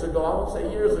seconds ago. I won't say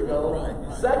years ago. Right.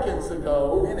 Seconds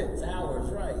ago. Minutes,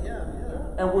 hours, right? Yeah.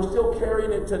 And we're still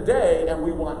carrying it today, and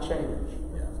we want change.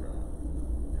 Yeah,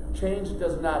 right. Change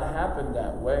does not happen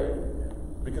that way,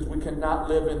 because we cannot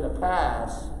live in the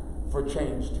past for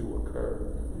change to occur.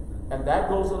 And that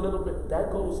goes a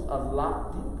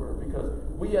lot deeper, because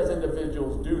we as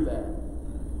individuals do that.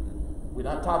 We're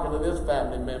not talking to this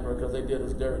family member because they did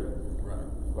us dirty.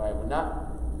 Right? We're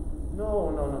not.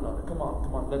 No. Come on.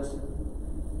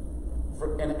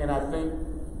 And I think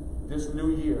this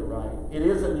new year, right? It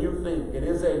is a new thing. It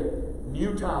is a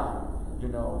new time.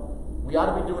 We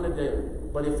ought to be doing it daily.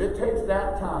 But if it takes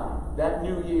that time, that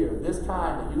new year, this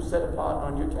time that you set apart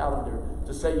on your calendar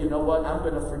to say, you know what, I'm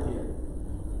going to forget.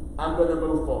 I'm going to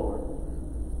move forward.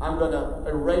 I'm going to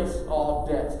erase all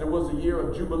debts. There was a year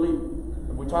of Jubilee.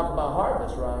 And we talk about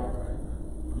harvest, right?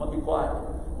 I'm going to be quiet.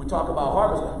 We talk about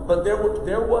harvest. But there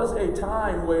was a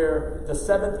time where the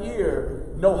 7th year,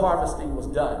 no harvesting was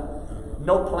done.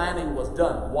 No planting was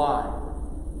done. Why?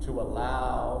 To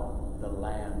allow the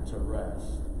land to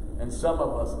rest. And some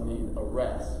of us need a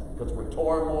rest because we're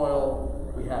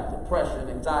turmoil, we have depression,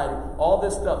 anxiety, all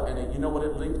this stuff. And you know what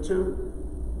it linked to?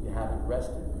 You haven't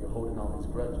rested. You're holding all these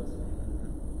grudges.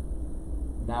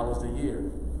 Now is the year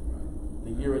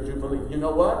of Jubilee. You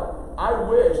know what? I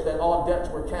wish that all debts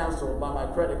were canceled by my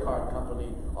credit card company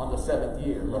on the 7th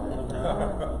year. Right?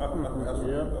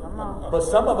 But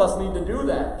some of us need to do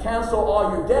that. Cancel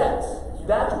all your debts.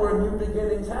 That's where new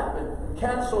beginnings happen.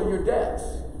 Cancel your debts.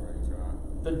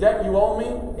 The debt you owe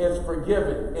me is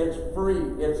forgiven. It's free.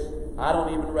 I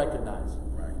don't even recognize it.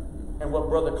 Right. And what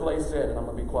Brother Clay said, and I'm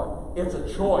going to be quiet, it's a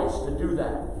choice to do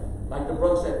that. Like the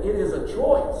brother said, it is a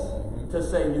choice to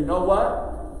say, you know what?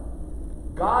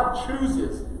 God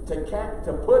chooses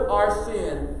to put our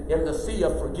sin in the sea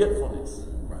of forgetfulness.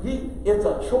 Right. It's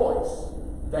a choice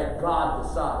that God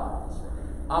decides.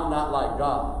 I'm not like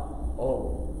God.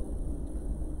 Oh,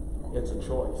 it's a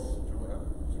choice.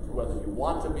 Whether you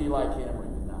want to be like him or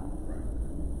you're not. Right.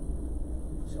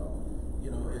 So, you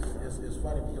know, it's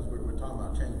funny because we're talking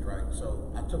about change, right?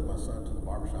 So I took my son to the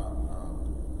barbershop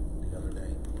the other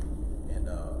day, and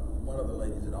one of the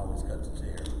ladies that always cuts his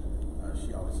hair,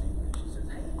 she always sees me and she says,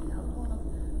 "Hey, how's it going?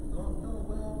 Doing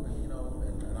well?" And you know,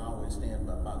 and I always stand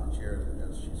by the chair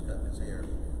as she's cutting his hair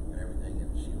and everything.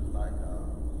 And she was like,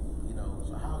 you know,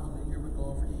 so how's the new year been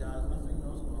going for you guys? And I said, you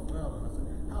know, it's going well. And I said,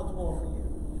 how's it going for you?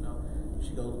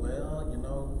 She goes, well, you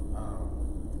know,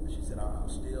 she said, I'm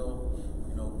still,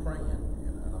 you know, praying,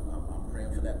 and I'm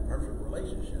praying for that perfect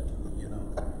relationship, you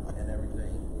know, and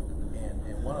everything.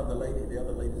 And one of the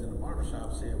other ladies in the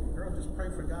barbershop said, well, girl, just pray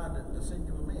for God to send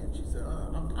you a man. She said,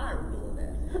 I'm tired of doing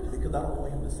that because I don't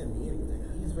want him to send me anything.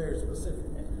 He's very specific,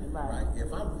 right?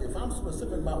 If I'm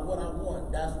specific about what I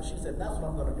want, she said, that's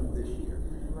what I'm going to do this year.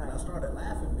 Right. And I started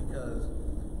laughing because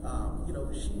you know,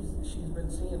 she's been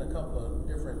seeing a couple of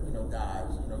different, you know,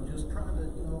 guys, you know, just trying to,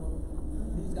 you know,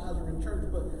 these guys are in church,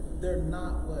 but they're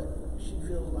not what she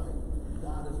feels like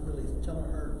God is really telling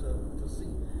her to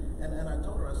see. And I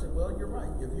told her, I said, well, you're right.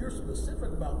 If you're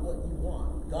specific about what you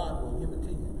want, God will give it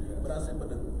to you. But I said, but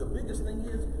the biggest thing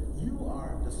is you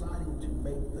are deciding to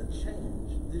make the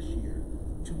change this year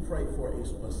to pray for a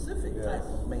specific type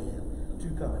of man to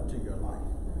come into your life,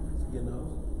 you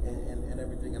know? And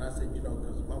everything. And I said, you know,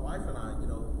 because my wife and I,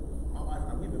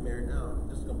 we've been married now.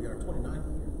 This is going to be our 29th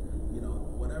year, you know,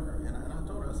 whatever. And I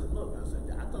told her, I said, look,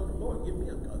 I told the Lord, give me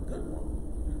a good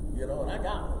one, you know, and I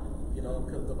got one, you know,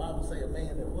 because the Bible say a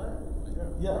man that what?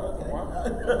 Yeah, okay.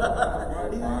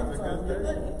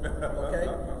 Okay.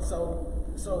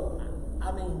 So I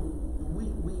mean,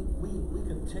 we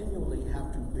continually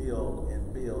have to build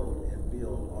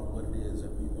on what it is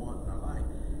that we want in our life.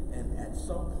 And at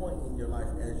some point in your life,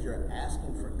 as you're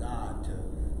asking for God to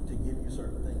give you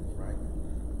certain things, right?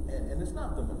 And it's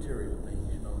not the material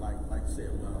things, you know, like you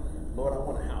said, well, Lord, I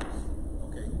want a house.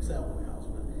 Okay, you can say I want a house,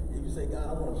 but if you say, God,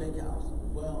 I want a big house,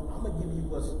 well, I'm going to give you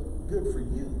what's good for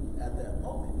you at that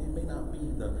moment. It may not be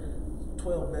the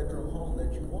 12-bedroom home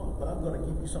that you want, but I'm going to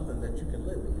give you something that you can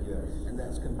live in, and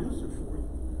that's conducive for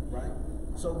you, right?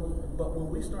 So, but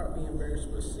when we start being very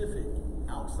specific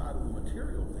outside of the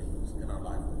material things in our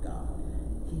life with God,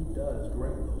 he does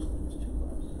grant those things to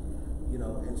us, you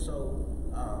know. And so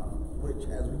which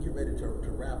as we get ready to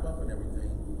wrap up and everything,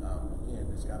 again,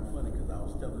 it's kind of funny because I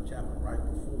was telling the chaplain right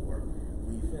before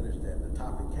we finished that the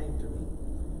topic came to me.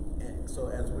 And so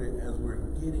as we're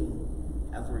getting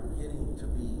to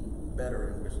be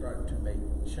better and we're starting to make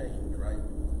change, right?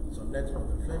 So next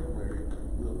month in February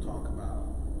we'll talk about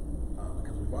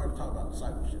because we've already talked about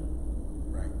discipleship,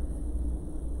 right?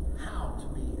 How to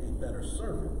be a better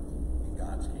servant in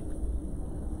God's kingdom.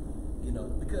 You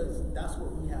know, because that's what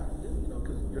we have to do, you know,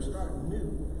 because you're starting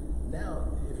new.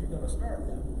 Now, if you're going to start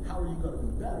new, how are you going to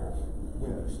be better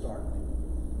when you start new,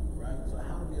 right? So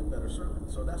how to be a better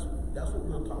servant. So that's what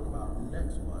we'll talk about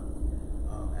next month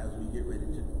as we get ready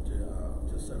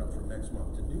to set up for next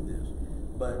month to do this.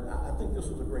 But I think this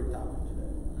was a great topic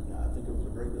today. I think it was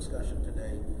a great discussion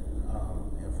today.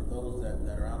 And for those that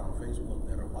are out on Facebook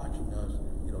that are watching us,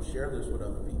 you know, share this with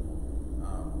other people.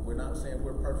 We're not saying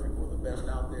we're perfect or the best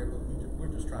out there, but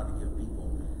we're just trying to give people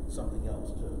something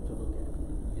else to look at.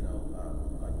 You know,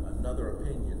 another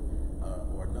opinion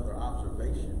or another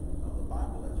observation of the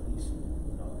Bible as we see it.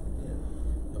 You know, again,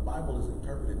 the Bible is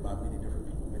interpreted by many different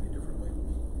people, many different ways,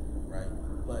 right?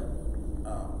 But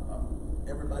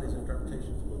everybody's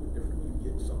interpretation is a little bit different. You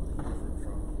get something different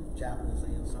from Chaplain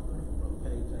saying something, from Brother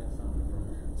Page saying something, from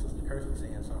Sister Kirsty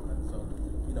saying something. So,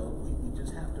 you know, we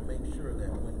just have to make sure that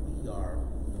when we are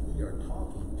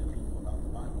talking to people about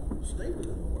the Bible, stay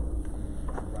within the Word,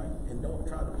 right? And don't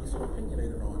try to be so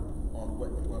opinionated on what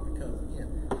you are, because again,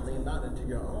 lean not into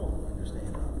your own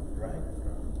understanding of it, right?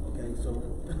 Okay, so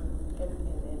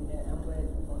And I'm glad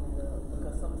you pointed it up,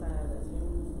 because sometimes as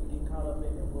humans we get caught up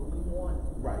in what we want,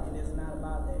 right? And it's not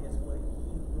about that; it's what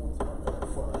He wants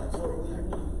for us, what we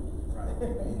need, right?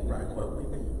 Right, what we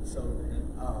need. So,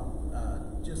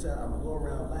 just I'm gonna go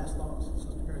around. Last thoughts,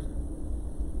 Sister Kirsty.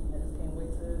 I just can't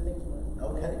wait till the next one.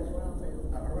 Okay. Next round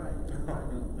table. All right.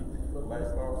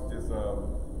 Last thoughts, just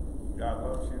God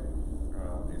loves you.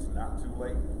 It's not too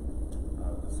late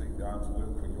to seek God's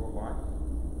will for your life.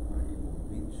 He will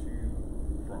meet you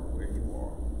from where you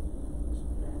are.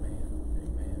 Amen.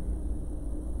 Amen.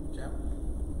 Chaplain.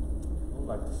 I would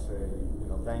like to say,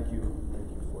 thank you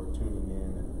for tuning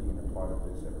in and being a part of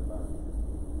this, everybody.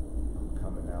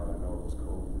 Coming out, I know it was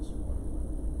cold this morning.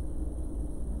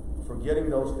 Forgetting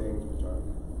those things which are,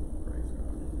 praise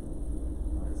God,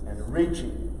 and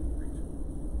reaching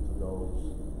to those.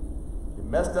 You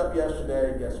messed up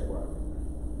yesterday, guess what?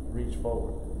 Reach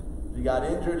forward. If you got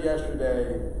injured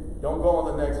yesterday, don't go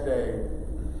on the next day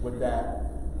with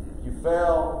that. You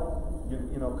fell,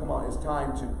 come on, it's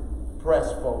time to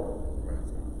press forward.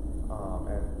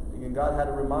 And God had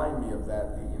to remind me of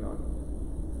that,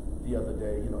 the other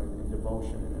day, in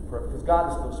devotion and in prayer, because God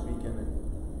is still speaking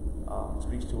and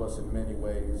speaks to us in many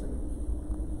ways.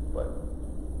 But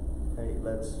hey,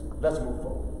 let's move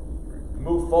forward.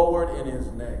 Move forward in His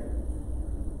name.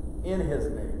 In His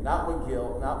name, not with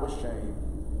guilt, not with shame.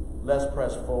 Let's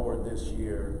press forward this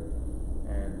year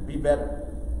and be better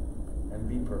and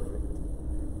be perfect.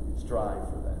 Strive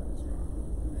for that.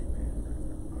 Amen.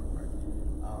 All right.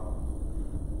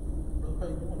 Brother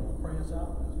Page, you want to pray us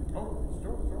out? Sure.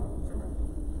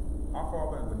 Our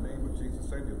Father, in the name of Jesus,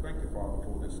 Savior, thank you, Father,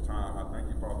 for this time. I thank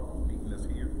you, Father, for meeting us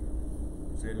here.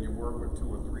 You said in your word, where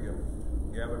 2 or 3 are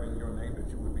gathered in your name, that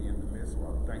you would be in the midst. So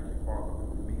I thank you, Father,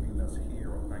 for meeting us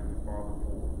here. I thank you, Father,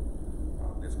 for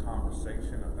this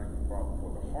conversation. I thank you, Father,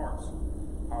 for the hearts,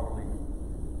 hallelujah,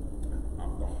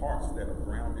 the hearts that are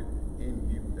grounded in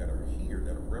you, that are here,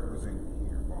 that are represented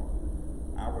here, Father.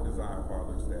 Our desire,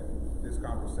 Father, is that this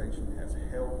conversation has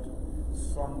helped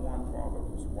someone, Father,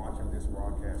 who's watching this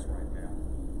broadcast right now.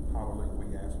 Hallelujah.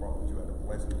 We ask, Father, that you had a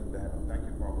blessing in that. And thank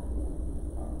you, Father, for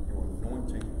your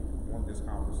anointing on this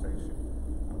conversation.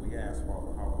 And we ask,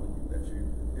 Father, hallelujah, that you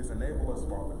just enable us,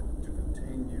 Father, to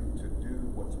continue to do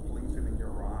what's pleasing in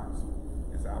your eyes.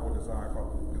 It's our desire,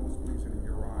 Father, to do what's pleasing in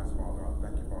your eyes, Father. I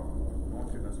thank you, Father, for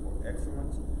anointing us for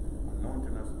excellence,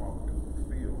 anointing us, Father, to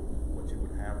fulfill what you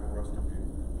would have for us to do.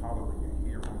 Hallelujah,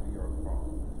 here on the earth,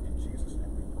 Father. In Jesus'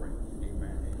 name we pray.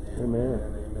 Amen. Amen.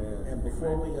 And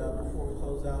before we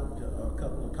close out, a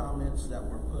couple of comments that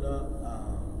were put up.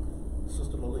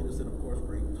 Sister Lolita said, of course,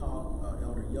 great talk.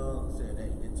 Elder Young said,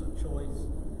 hey, it's a choice.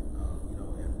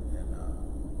 And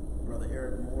Brother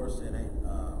Eric Moore said, hey,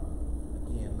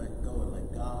 again, let go and let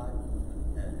God.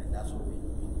 And that's what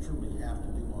we truly have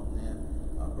to do on that.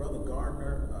 Brother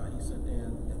Gardner, he sent in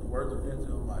the words of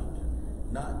Denzel Washington,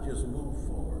 not just move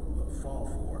forward, but fall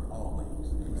forward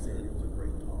always. And he said it was a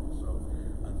great talk. So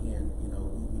again,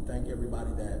 we thank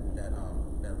everybody that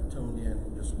tuned in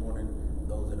this morning,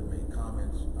 those that have made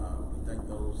comments. We thank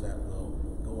those that will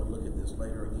go and look at this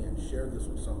later. Again, share this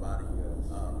with somebody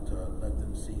to let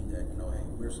them see that, hey,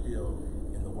 we're still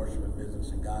in the worshiping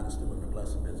business and God is still in the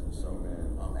blessing business. So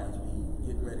as we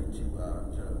get ready to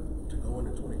go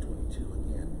into 2022,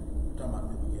 again, we're talking about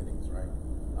new beginnings, right?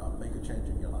 Make a change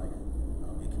in your life.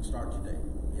 It can start today.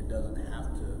 It doesn't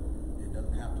have to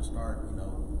start,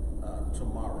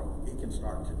 tomorrow. It can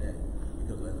start today,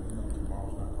 because as we know,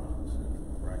 tomorrow's not promised,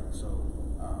 right? So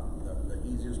the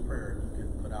easiest prayer you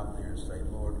can put out there is say,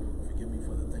 Lord, forgive me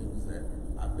for the things that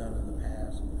I've done in the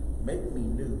past. Make me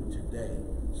new today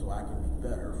so I can be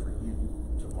better for you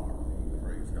tomorrow.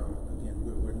 Praise God. Again,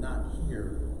 we're not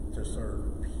here to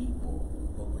serve people,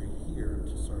 but we're here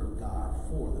to serve God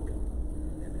for the people.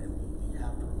 And we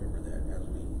have to remember that as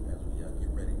we get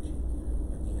ready to,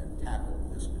 again, tackle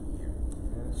this new year.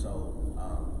 So,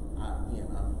 I'm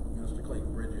Minister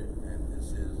Clayton Bridget, and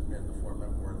this has been the Fort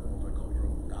Leavenworth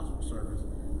Multicultural Gospel Service,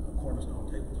 Cornerstone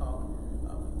Table Talk. We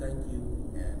thank you,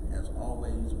 and as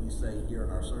always, we say here in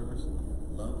our service,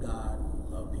 love God,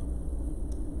 love people.